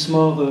tradition it's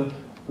more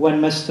one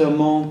master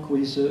monk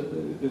with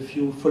a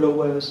few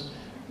followers.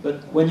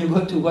 But when you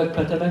go to Wat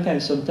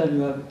Dhammakaya, sometimes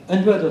you have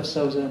hundreds of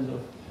thousands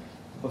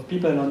of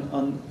people,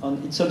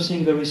 and it's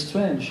something very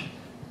strange.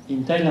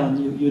 In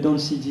Thailand, you don't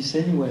see this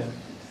anywhere.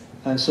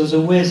 So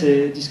the way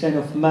this kind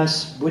of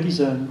mass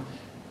Buddhism,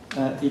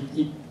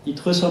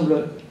 it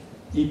resembles,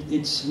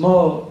 it's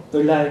more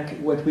like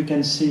what we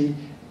can see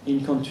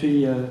in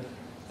countries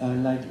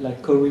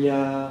like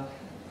Korea.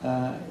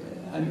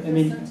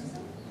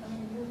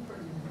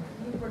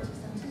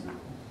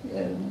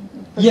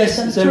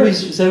 Yes, there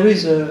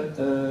is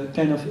a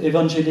kind of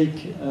evangelic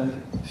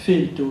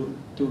feel to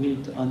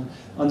it,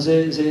 and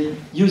they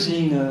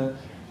using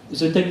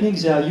the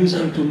techniques they are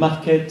using to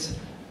market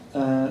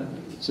the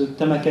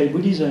Dhammakaya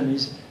Buddhism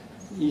is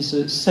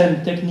the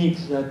same technique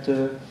that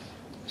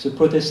some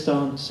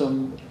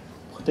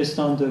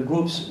Protestant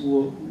groups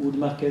would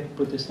market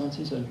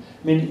Protestantism.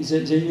 I mean,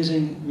 they're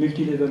using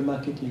multi-level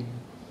marketing.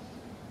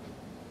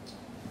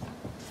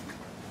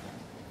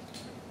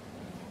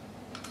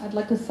 I'd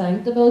like to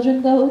thank the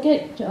Belgian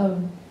delegate,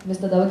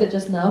 Mr. Delegate,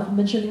 just now for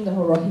mentioning the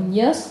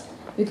Rohingyas,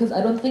 because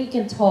I don't think we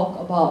can talk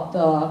about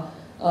the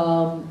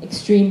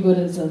extreme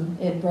Buddhism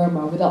in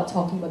Burma without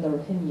talking about the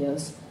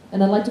Rohingyas.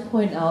 And I'd like to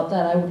point out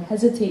that I would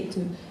hesitate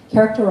to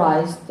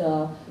characterize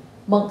the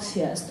monks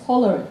here as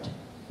tolerant,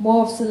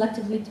 more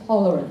selectively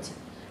tolerant,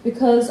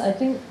 because I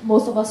think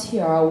most of us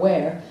here are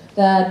aware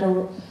that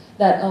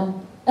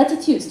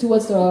attitudes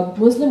towards the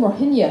Muslim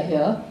Rohingya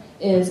here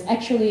is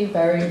actually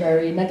very,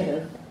 very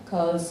negative.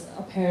 Because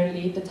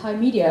apparently the Thai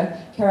media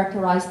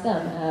characterized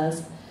them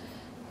as,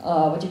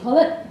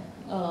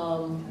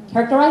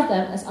 characterized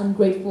them as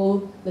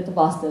ungrateful little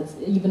bastards,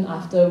 even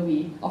after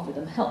we offered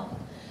them help.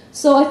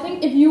 So I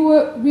think if you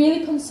were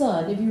really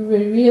concerned, if you were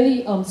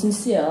really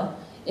sincere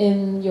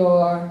in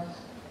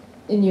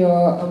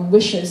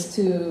wishes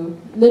to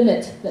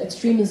limit the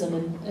extremism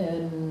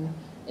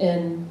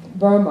in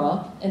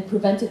Burma and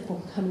prevent it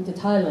from coming to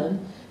Thailand,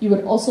 you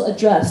would also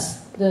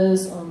address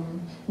this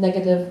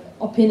negative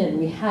opinion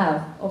we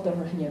have of the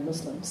Rohingya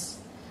Muslims.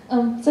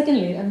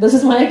 Secondly, and this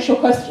is my actual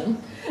question,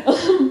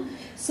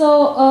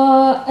 so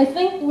I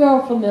think we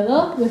are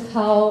familiar with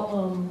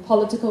how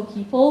political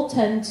people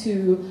tend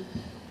to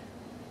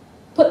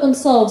put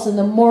themselves in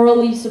a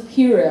morally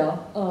superior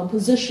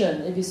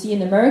position. If you see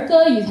in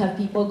America, you have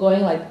people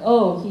going like,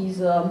 oh,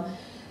 he's a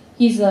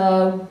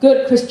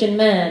good Christian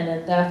man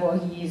and therefore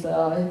he's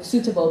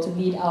suitable to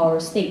lead our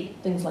state,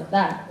 things like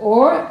that.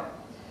 Or,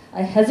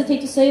 I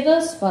hesitate to say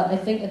this, but I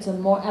think it's a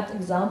more apt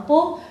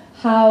example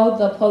how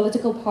the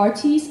political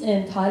parties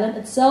in Thailand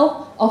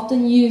itself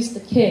often use the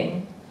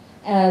king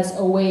as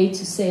a way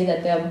to say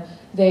that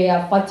they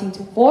are fighting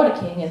for the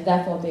king and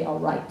therefore they are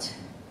right.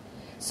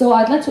 So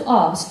I'd like to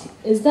ask,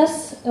 is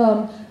this,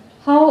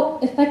 how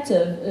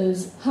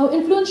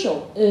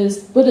influential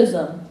is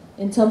Buddhism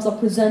in terms of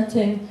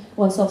presenting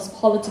oneself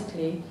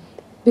politically?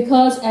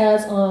 Because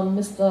as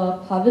Mr.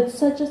 Pravitt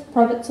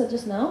said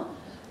just now,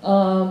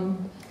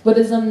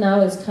 Buddhism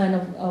now is kind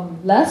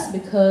of less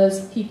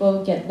because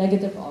people get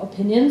negative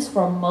opinions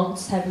from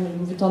monks having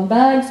Louis Vuitton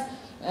bags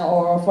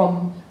or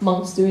from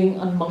monks doing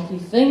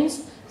unmonkey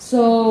things.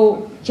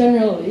 So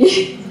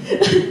generally,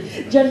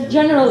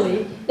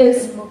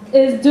 is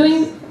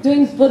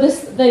doing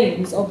Buddhist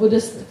things or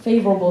Buddhist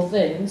favorable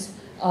things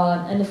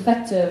an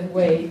effective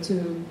way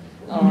to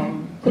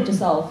put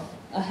yourself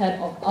ahead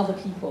of other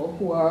people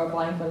who are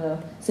vying for the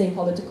same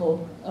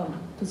political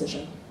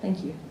position?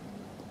 Thank you.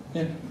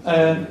 Yeah.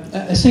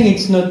 I think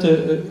it's not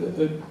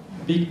a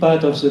big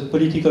part of the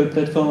political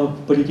platform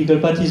of political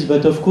parties,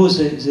 but of course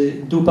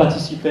they do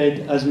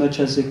participate as much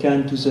as they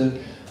can to the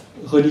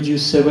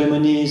religious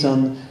ceremonies,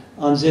 and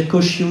they're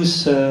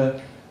cautious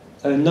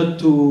not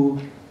to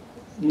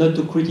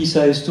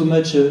criticize too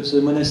much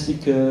the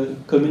monastic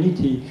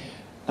community.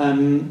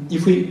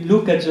 If we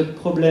look at the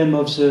problem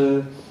of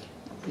the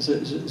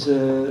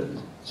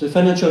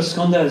financial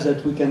scandals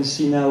that we can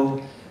see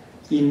now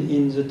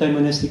in the Thai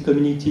monastic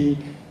community,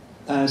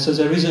 so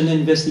there is an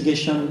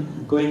investigation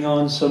going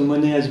on, some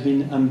money has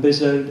been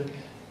embezzled,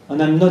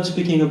 and I'm not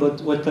speaking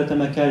about what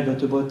Dhammakaya,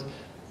 but about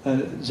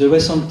the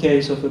recent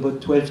case of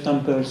about 12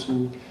 temples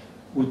who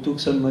took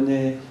some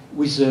money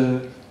with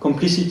the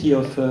complicity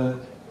of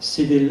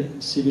civil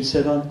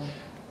servants.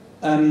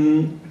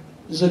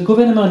 The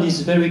government is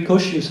very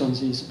cautious on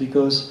this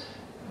because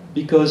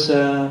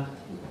the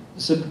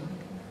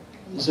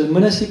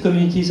monastic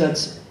communities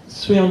has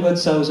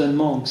 300,000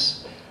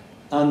 monks,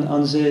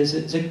 and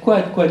they're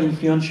quite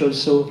influential.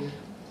 So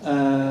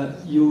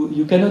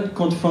you cannot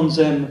confront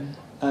them.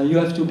 You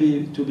have to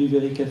be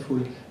very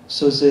careful.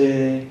 So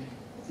there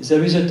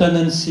is a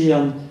tendency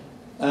on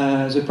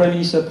the Prime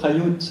Minister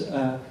Prayut,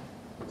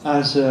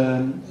 as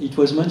it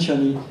was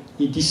mentioned,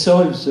 he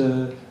dissolved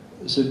the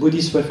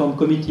Buddhist Reform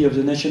Committee of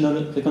the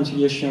National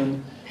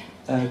Reconciliation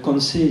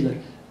Council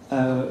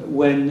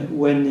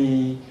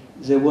when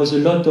there was a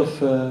lot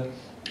of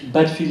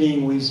bad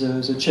feeling with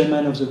the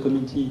chairman of the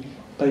committee,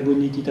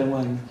 Paibuni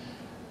Titawan.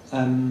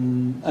 I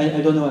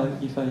don't know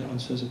if I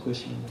answer the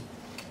question.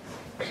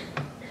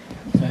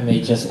 If I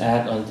may just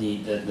add on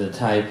the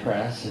Thai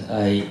press,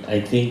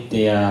 I think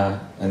they are,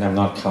 and I'm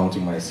not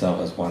counting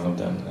myself as one of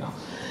them now,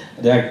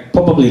 they are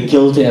probably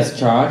guilty as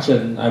charged,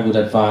 and I would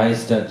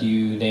advise that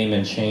you name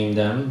and shame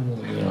them.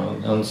 You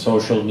know, on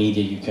social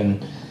media you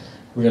can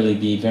really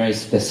be very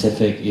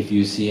specific if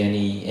you see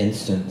any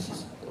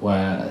instance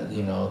where,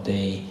 you know,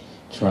 they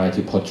try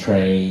to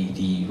portray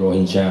the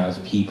Rohingya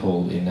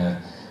people in a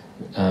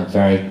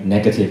very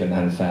negative and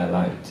unfair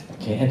light.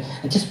 Okay,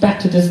 and just back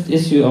to this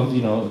issue of,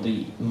 you know,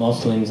 the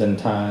Muslims and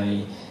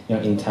Thai, you know,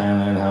 in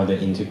Thailand, how they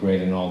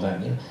integrate and all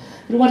that. You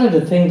know, one of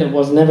the things that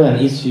was never an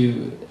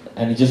issue,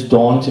 and it just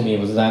dawned to me,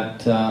 was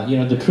that you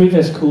know, the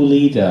previous coup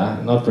leader,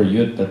 not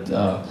Prayut, but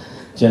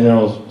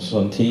General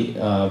Sonthi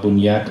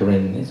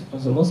Bunyakarin,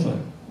 was a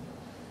Muslim.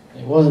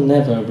 It was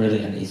never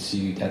really an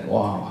issue that,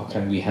 wow, how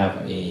can we have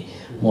a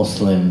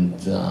Muslim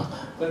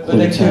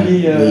but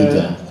actually,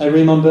 leader? I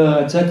remember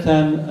at that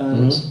time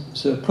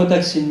the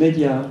protests in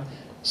media,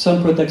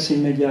 some protests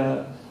in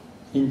media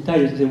in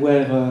Thai, they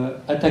were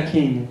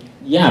attacking.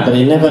 Yeah, but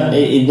it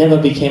never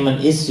became an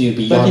issue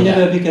beyond that. But it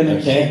never became an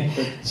issue.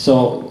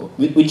 So,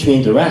 which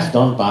means the rest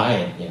don't buy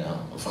it, you know.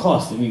 Of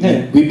course, we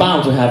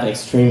bound to have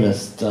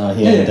extremists here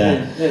and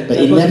there, but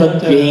it never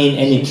gained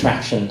any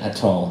traction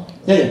at all.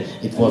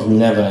 It was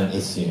never an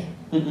issue.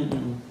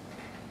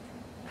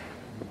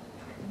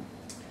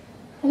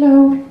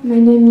 Hello, my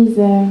name is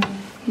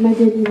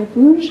Magali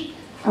Lapouge.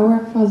 I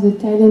work for the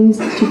Thailand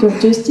Institute of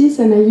Justice,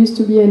 and I used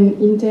to be an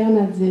intern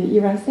at the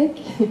IRASEC.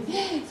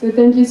 So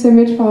thank you so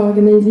much for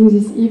organizing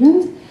this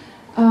event.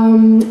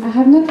 I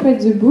have not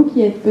read the book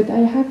yet, but I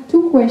have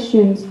two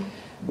questions.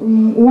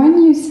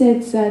 One, you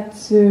said that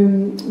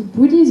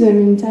Buddhism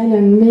in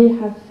Thailand may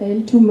have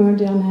failed to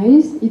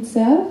modernize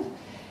itself,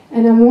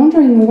 and I'm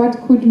wondering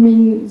what could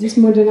mean this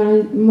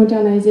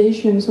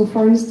modernization. So,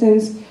 for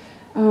instance,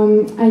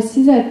 I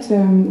see that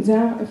there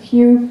are a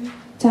few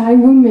Thai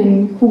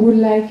women who would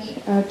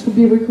like to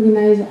be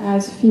recognized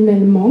as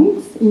female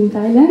monks in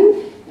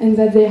Thailand, and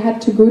that they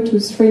had to go to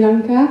Sri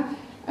Lanka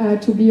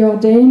to be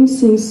ordained,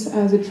 since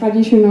the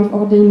tradition of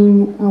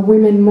ordaining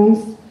women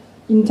monks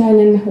in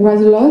Thailand was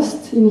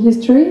lost in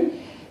history.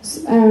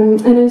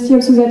 And I see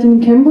also that in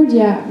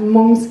Cambodia,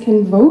 monks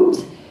can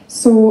vote.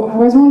 So I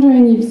was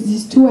wondering if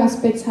these two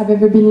aspects have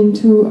ever been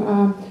into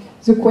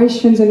the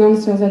questions and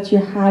answers that you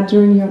had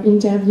during your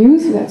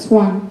interviews. That's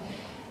one.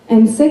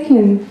 And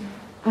second,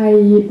 I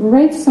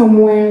read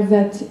somewhere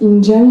that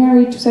in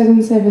January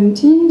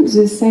 2017,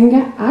 the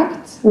Sangha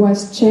Act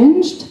was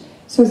changed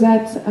so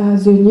that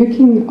the new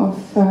king of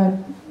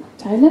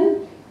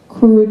Thailand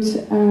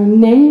could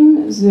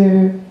name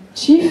the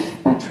chief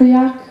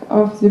patriarch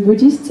of the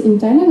Buddhists in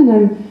Thailand. And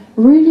I'm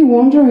really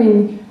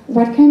wondering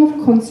what kind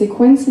of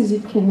consequences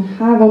it can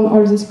have on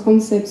all these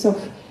concepts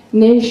of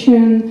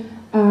nation,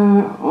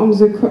 on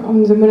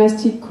the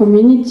monastic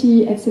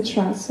community,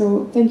 etc.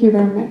 So thank you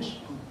very much.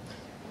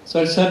 So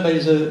I'll start by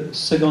the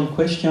second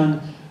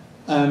question.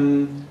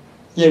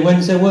 Yeah,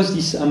 when there was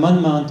this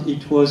amendment,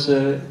 it was,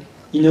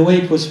 in a way,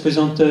 it was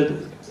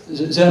presented.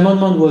 The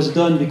amendment was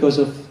done because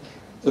of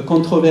a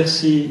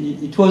controversy.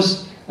 It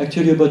was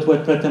actually about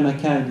what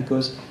Dhammakaya,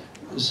 because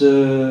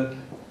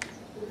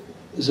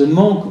the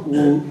monk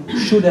who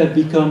should have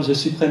become the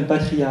supreme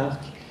patriarch,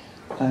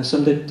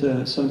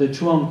 Somdet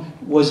Chuang,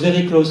 was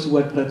very close to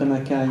what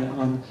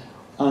Dhammakaya,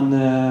 and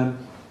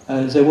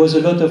there was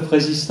a lot of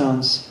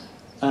resistance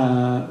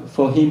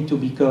for him to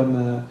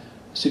become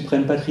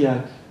supreme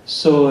patriarch.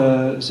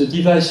 So the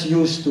device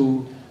used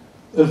to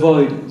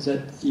avoid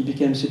that he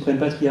became supreme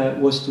patriarch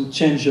was to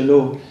change the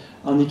law,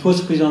 and it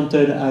was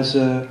presented as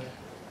a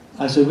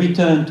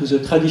return to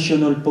the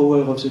traditional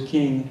power of the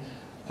king,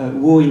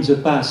 who in the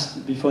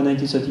past, before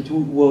 1932,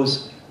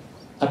 was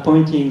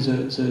appointing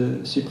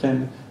the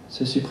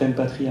supreme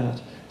patriarch.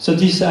 So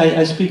this,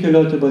 I speak a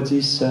lot about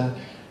this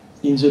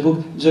in the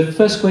book. The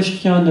first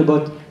question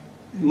about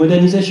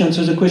modernization,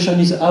 so the question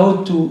is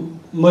how to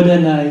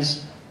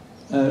modernize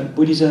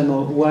Buddhism,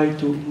 or why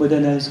to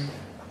modernize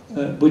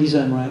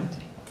Buddhism, right?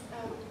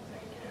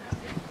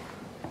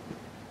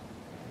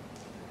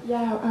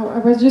 Yeah, I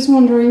was just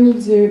wondering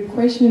if the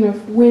question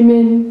of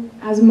women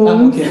as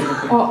monks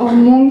or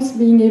monks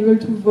being able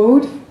to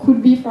vote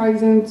could be, for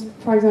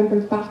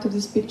example, part of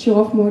this picture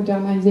of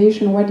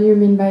modernization. What do you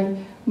mean by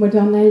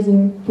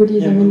modernizing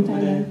Buddhism in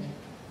Thailand?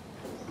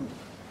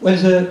 Well,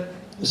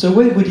 the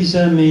way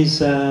Buddhism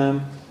is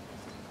in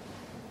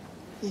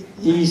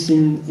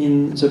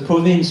the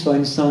province, for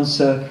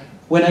instance.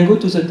 When I go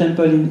to the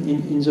temple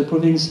in the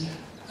province,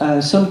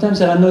 sometimes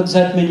there are not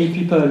that many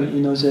people.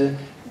 You know,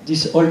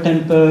 this old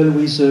temple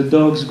with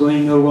dogs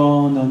going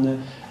around,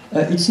 and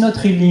it's not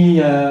really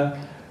a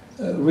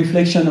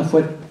reflection of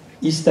what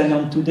is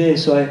Thailand today.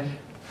 So,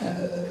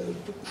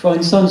 for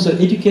instance, the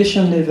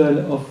education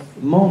level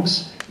of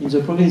monks in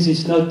the province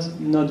is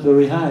not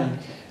very high.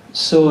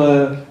 So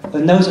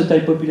now the Thai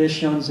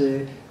population,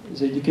 the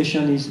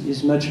education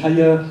is much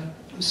higher.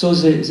 So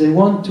they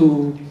want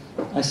to,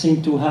 I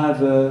think, to have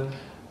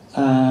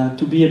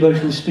to be able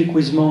to speak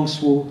with monks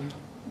who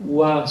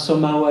are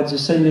somehow at the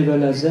same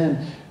level as them.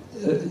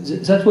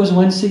 That was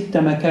one thing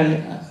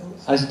Dhammakaya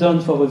has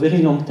done for a very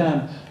long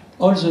time.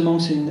 All the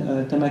monks in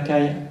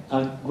Dhammakaya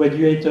are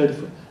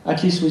graduated,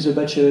 at least with a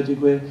bachelor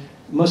degree,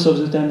 most of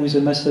the time with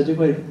a master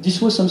degree.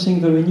 This was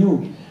something very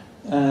new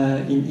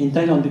in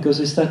Thailand, because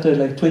they started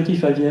like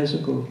 25 years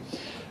ago.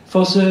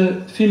 For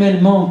the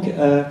female monk,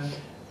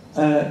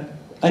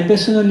 I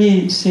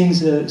personally think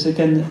they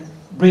can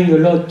bring a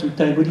lot to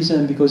Thai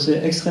Buddhism, because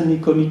they're extremely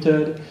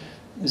committed,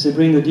 they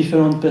bring a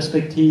different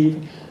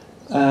perspective.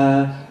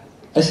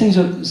 I think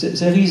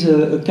there is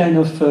a kind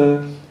of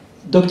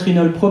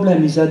doctrinal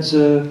problem, is that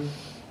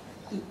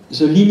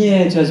the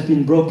lineage has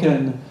been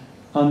broken.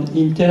 And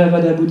in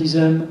Theravada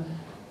Buddhism,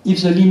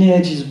 if the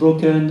lineage is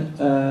broken,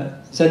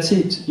 that's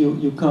it.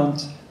 You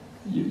can't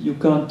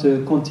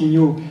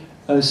continue.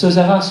 So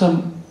there are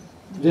some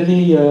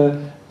very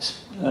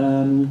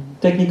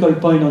technical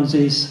point on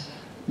this,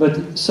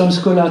 but some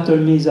scholars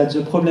told me that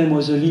the problem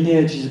was the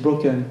lineage is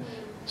broken.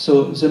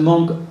 So the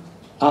monk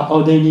are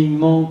ordaining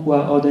monk who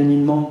are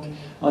ordaining monk,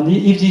 and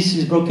if this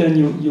is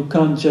broken, you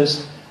can't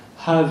just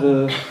have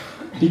a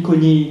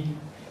bhikkhuni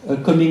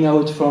coming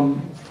out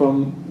from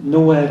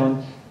nowhere.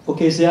 And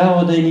okay, they are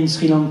ordaining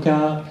Sri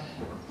Lanka.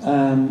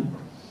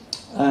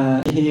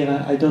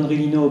 Here, I don't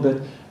really know,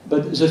 but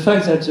the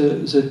fact that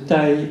the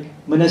Thai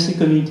monastic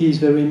community is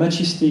very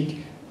machistic,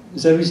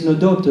 there is no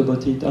doubt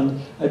about it.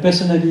 And I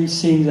personally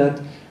think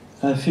that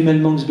female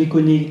monks,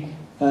 bhikkhuni,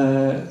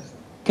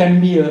 can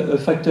be a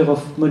factor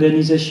of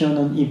modernization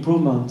and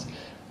improvement,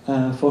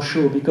 for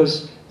sure,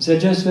 because they're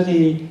just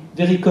very,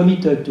 very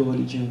committed to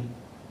religion.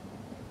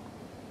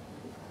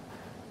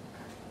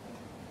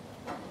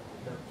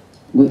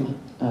 Good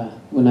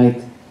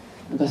night.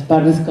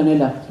 Gaspar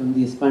Canela from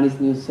the Spanish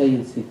News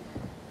Agency.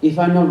 If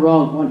I'm not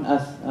wrong,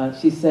 as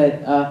she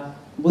said,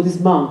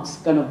 Buddhist monks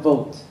cannot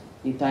vote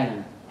in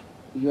Thailand.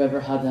 If you ever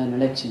had an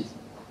election.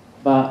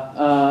 But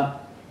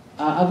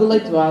I would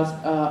like to ask,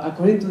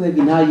 according to the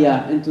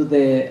Vinaya and to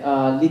the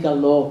legal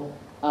law,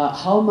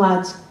 how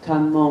much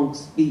can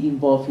monks be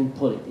involved in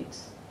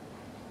politics?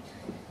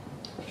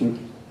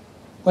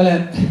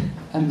 Well,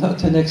 I'm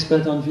not an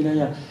expert on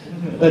Vinaya,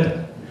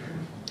 but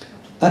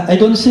I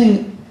don't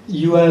think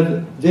you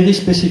have very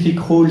specific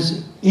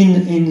rules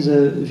in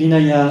the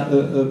Vinaya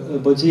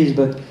about this,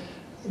 but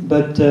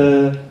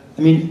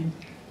I mean,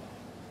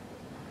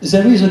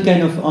 there is a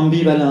kind of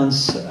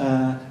ambivalence.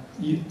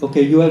 You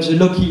have the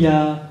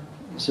Lokiya,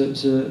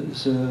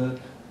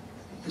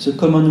 the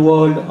common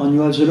world, and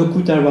you have the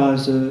Lokutara,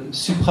 the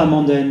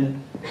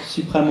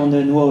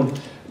supramundane world.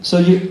 So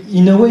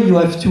in a way, you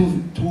have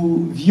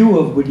two views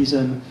of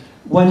Buddhism.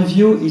 One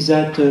view is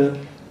that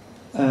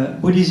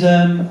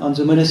Buddhism and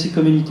the monastic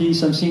community is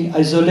something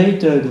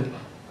isolated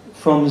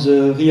from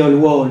the real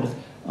world,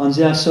 and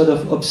they are sort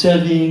of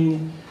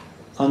observing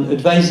and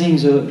advising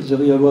the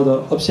real world,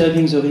 or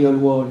observing the real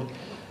world.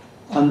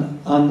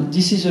 And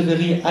this is a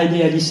very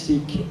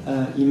idealistic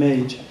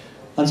image.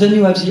 And then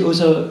you have the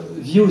other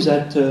view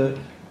that,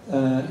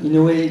 in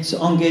a way, it's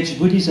engaged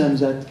Buddhism,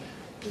 that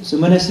the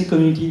monastic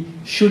community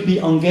should be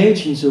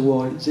engaged in the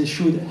world. They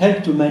should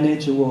help to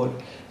manage the world.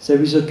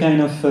 There is a kind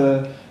of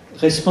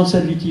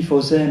responsibility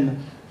for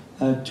them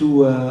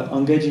to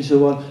engage in the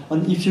world.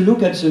 And if you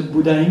look at the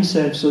Buddha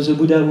himself, so the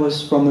Buddha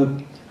was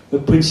from a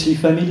princely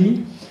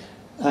family.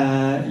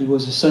 He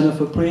was the son of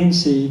a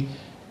prince. He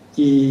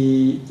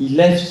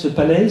left the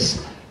palace,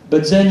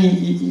 but then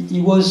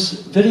he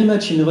was very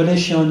much in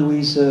relation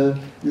with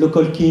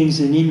local kings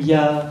in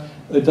India,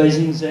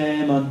 advising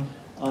them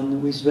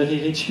and with very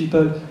rich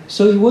people.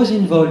 So he was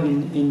involved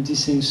in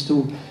these things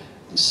too.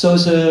 So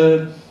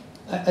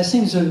I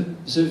think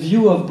the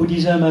view of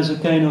Buddhism as a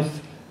kind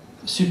of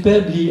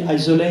superbly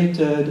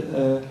isolated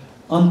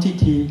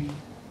entity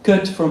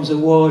cut from the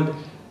world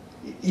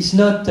is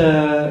not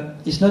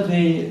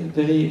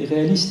very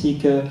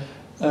realistic.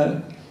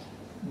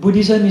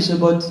 Buddhism is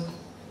about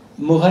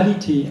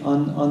morality,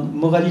 and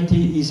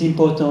morality is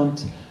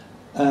important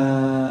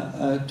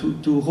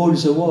to rule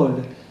the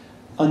world.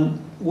 And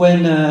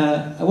when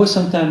I was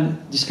sometimes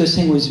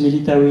discussing with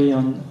military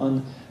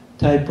and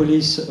Thai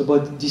police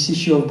about this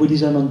issue of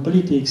Buddhism and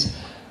politics,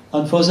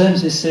 and for them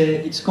they say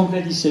it's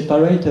completely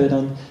separated.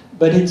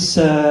 But it's,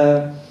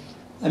 I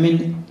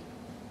mean,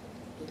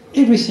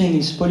 everything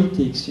is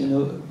politics. You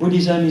know,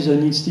 Buddhism is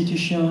an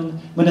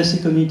institution,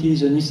 monastic community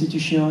is an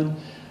institution.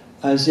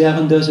 They are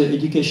under the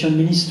education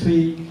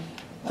ministry.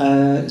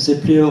 They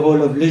play a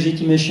role of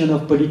legitimation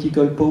of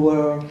political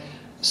power.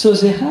 So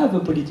they have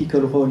a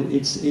political role. In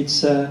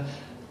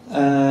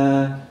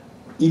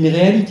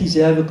reality, they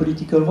have a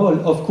political role.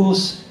 Of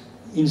course,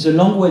 in the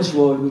language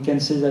world, we can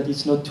say that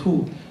it's not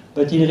true.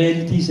 But in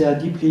reality, they are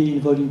deeply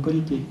involved in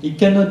politics. It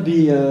cannot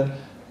be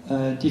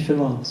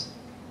different.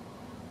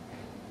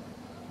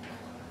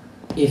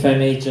 If I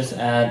may just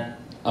add,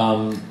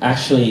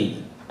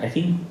 actually, I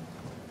think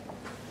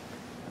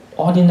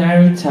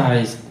ordinary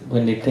Thais,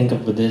 when they think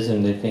of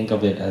Buddhism, they think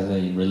of it as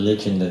a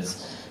religion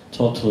that's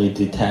totally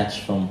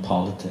detached from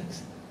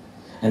politics.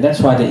 And that's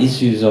why the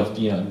issues of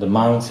the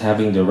monks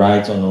having the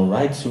rights or no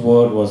rights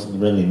world was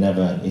really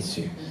never an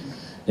issue.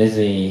 There's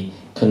a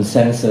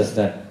consensus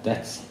that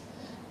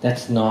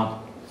that's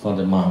not for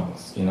the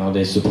monks.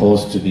 They're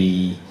supposed to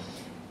be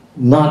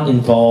not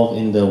involved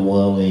in the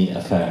worldly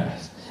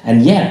affairs.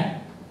 And yet,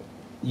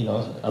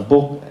 a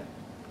book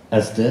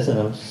as this, and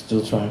I'm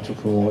still trying to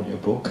promote your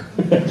book,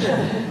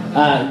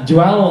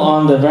 dwell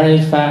on the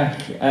very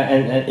fact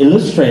and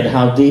illustrate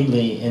how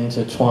deeply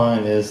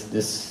intertwined is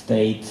this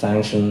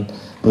state-sanctioned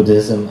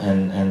Buddhism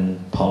and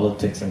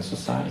politics and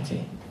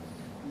society.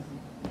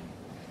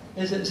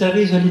 Yes, there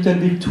is a little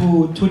bit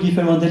two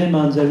different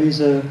elements. There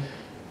is a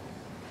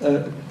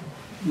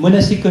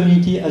monastic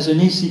community as an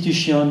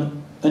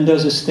institution under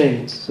the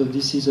state. So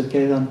this is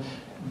okay. And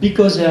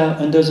because they are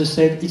under the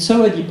state, it's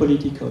already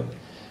political.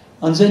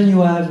 And then you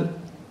have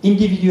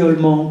individual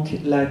monks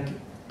like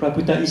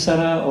Praputa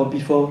Isara or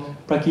before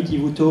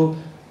Prakitivuto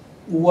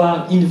who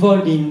are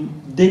involved in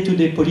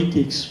day-to-day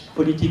politics,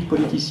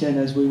 politician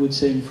as we would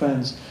say in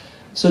France.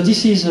 So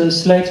this is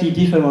slightly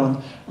different.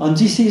 And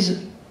this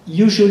is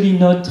usually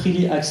not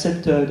really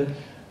accepted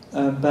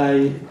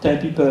by Thai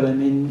people. I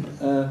mean,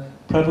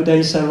 Praputa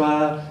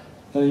Isara,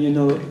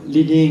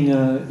 leading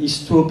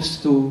his troops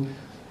to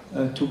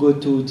go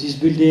to this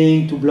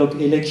building, to block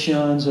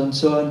elections and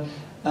so on.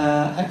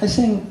 I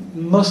think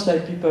most Thai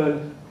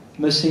people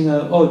must think,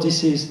 oh,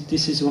 this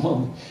is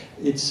wrong.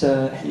 It's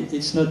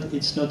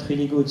not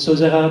really good. So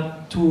there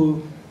are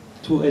two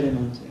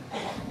elements.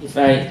 If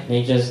I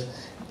may just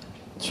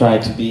try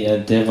to be a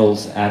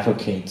devil's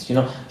advocate,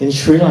 in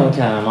Sri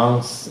Lanka,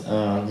 monks,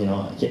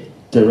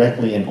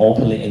 directly and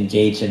openly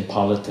engage in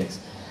politics,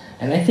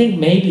 and I think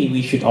maybe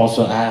we should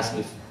also ask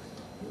if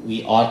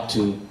we ought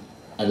to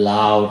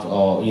allow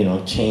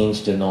or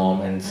change the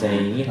norm and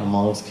say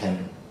monks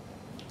can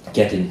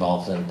get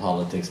involved in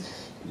politics,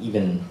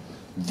 even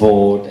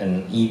vote,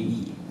 and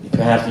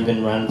perhaps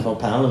even run for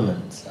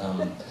parliament,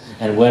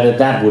 and whether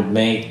that would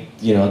make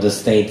the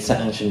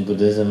state-sanctioned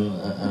Buddhism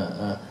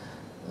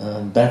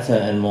better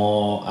and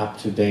more up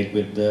to date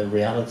with the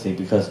reality,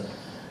 because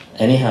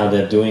anyhow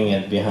they're doing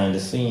it behind the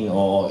scene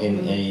or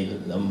in a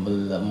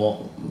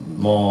more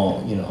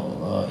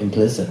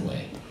implicit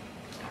way.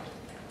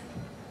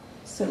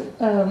 So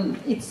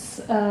it's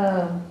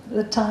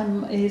the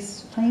time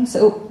is flying.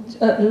 So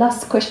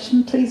last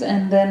question, please,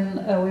 and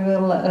then we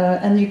will,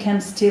 and you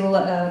can still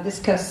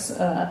discuss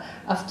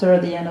after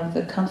the end of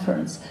the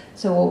conference.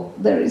 So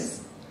there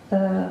is.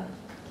 There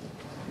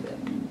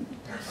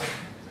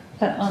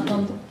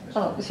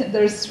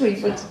is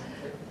three, but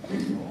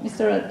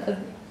Mr. At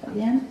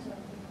the end.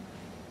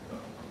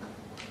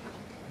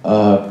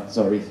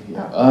 Sorry.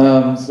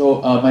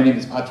 My name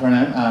is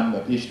Patranan. I'm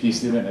a PhD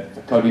student at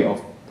the Faculty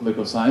of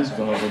Political Science,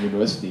 Bangkok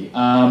University.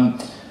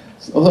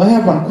 So I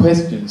have one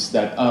question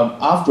that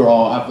after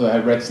I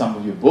read some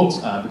of your books,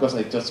 because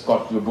I just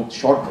got your book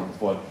shortly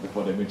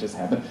before the just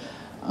happened,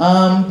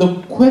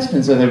 the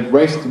questions that have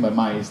raised to my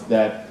mind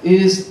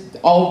is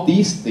all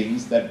these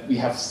things that we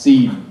have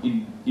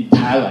seen in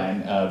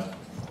Thailand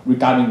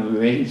regarding the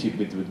relationship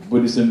between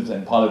Buddhism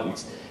and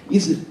politics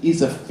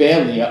is a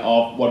failure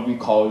of what we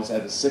call as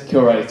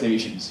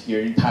secularizations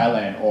here in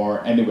Thailand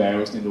or anywhere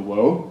else in the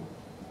world.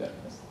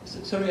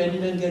 Sorry, I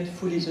didn't get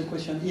fully the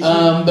question.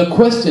 The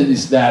question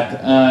is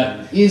that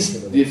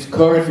is this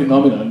current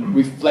phenomenon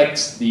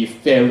reflects the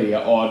failure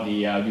or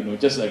the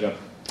just like a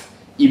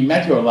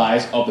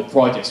immaterialize of the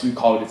projects, we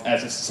call it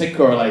as a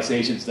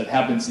secularizations that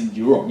happens in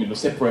Europe,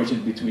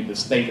 separation between the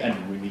state and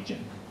the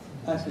religion.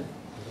 I see.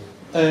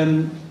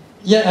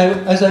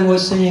 As I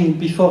was saying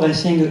before, I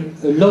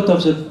think a lot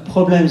of the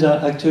problems are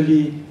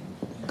actually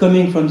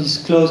coming from this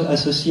close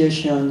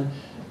association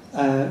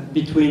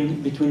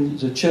between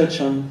the church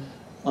and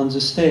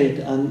the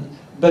state,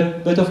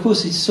 but of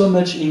course it's so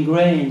much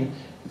ingrained,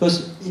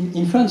 because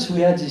in France we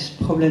had this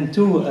problem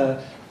too.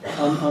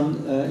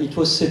 It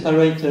was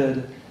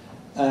separated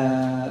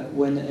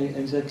when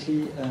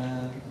exactly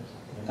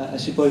I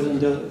suppose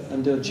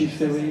under G.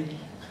 Ferry.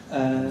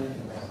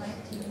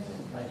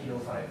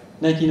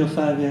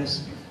 1905,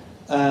 yes.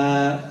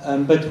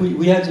 But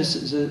we had the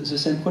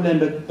same problem,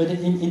 but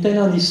in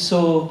Thailand it's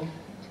so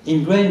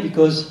ingrained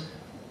because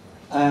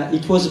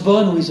it was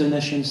born with the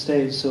nation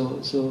state, so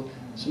the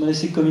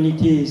monastic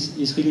community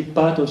is really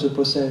part of the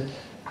process.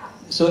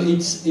 So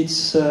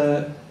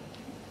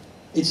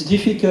it's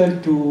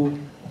difficult to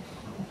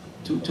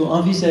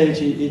envisage.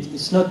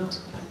 It's not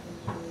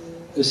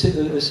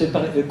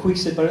a quick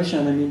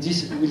separation. I mean,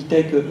 this will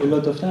take a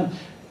lot of time.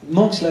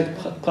 Monks like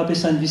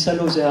Prapesa and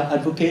Visalo, they are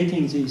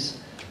advocating this,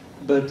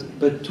 but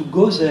to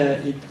go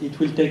there, it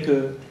will take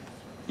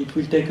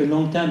a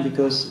long time,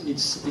 because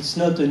it's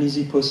not an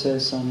easy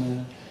process.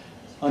 And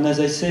as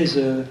I say,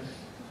 the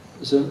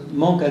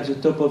monk at the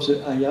top of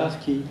the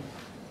hierarchy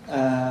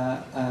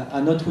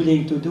are not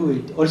willing to do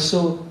it.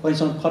 Also, for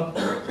example,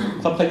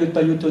 Praprayut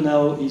Payutto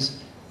now is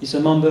a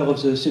member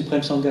of the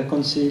Supreme Sangha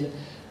Council.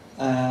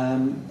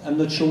 I'm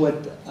not sure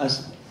what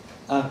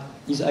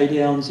his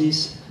idea on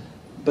this.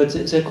 But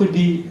there could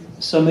be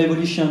some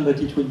evolution, but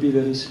it will be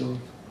very slow.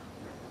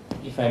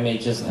 If I may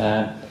just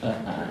add,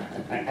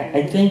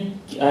 I think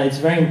it's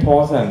very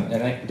important,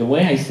 and the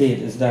way I see it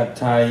is that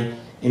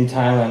in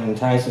Thailand, in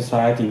Thai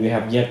society, we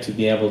have yet to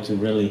be able to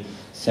really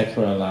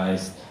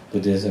secularize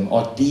Buddhism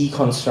or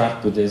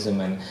deconstruct Buddhism,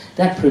 and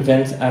that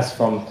prevents us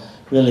from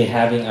really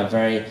having a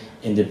very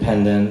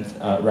independent,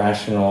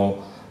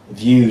 rational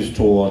views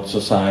towards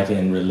society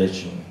and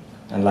religion,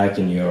 unlike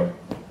in Europe.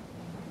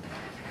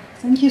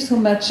 Thank you so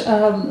much.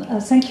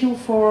 Thank you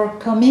for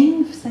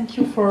coming. Thank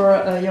you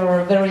for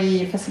your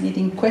very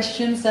fascinating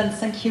questions, and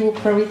thank you,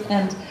 Prarit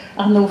and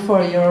Arnaud,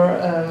 for your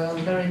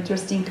very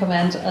interesting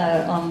comment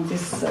on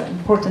these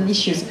important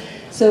issues.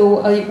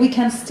 So we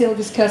can still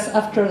discuss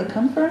after the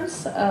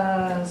conference.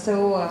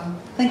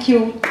 Thank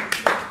you.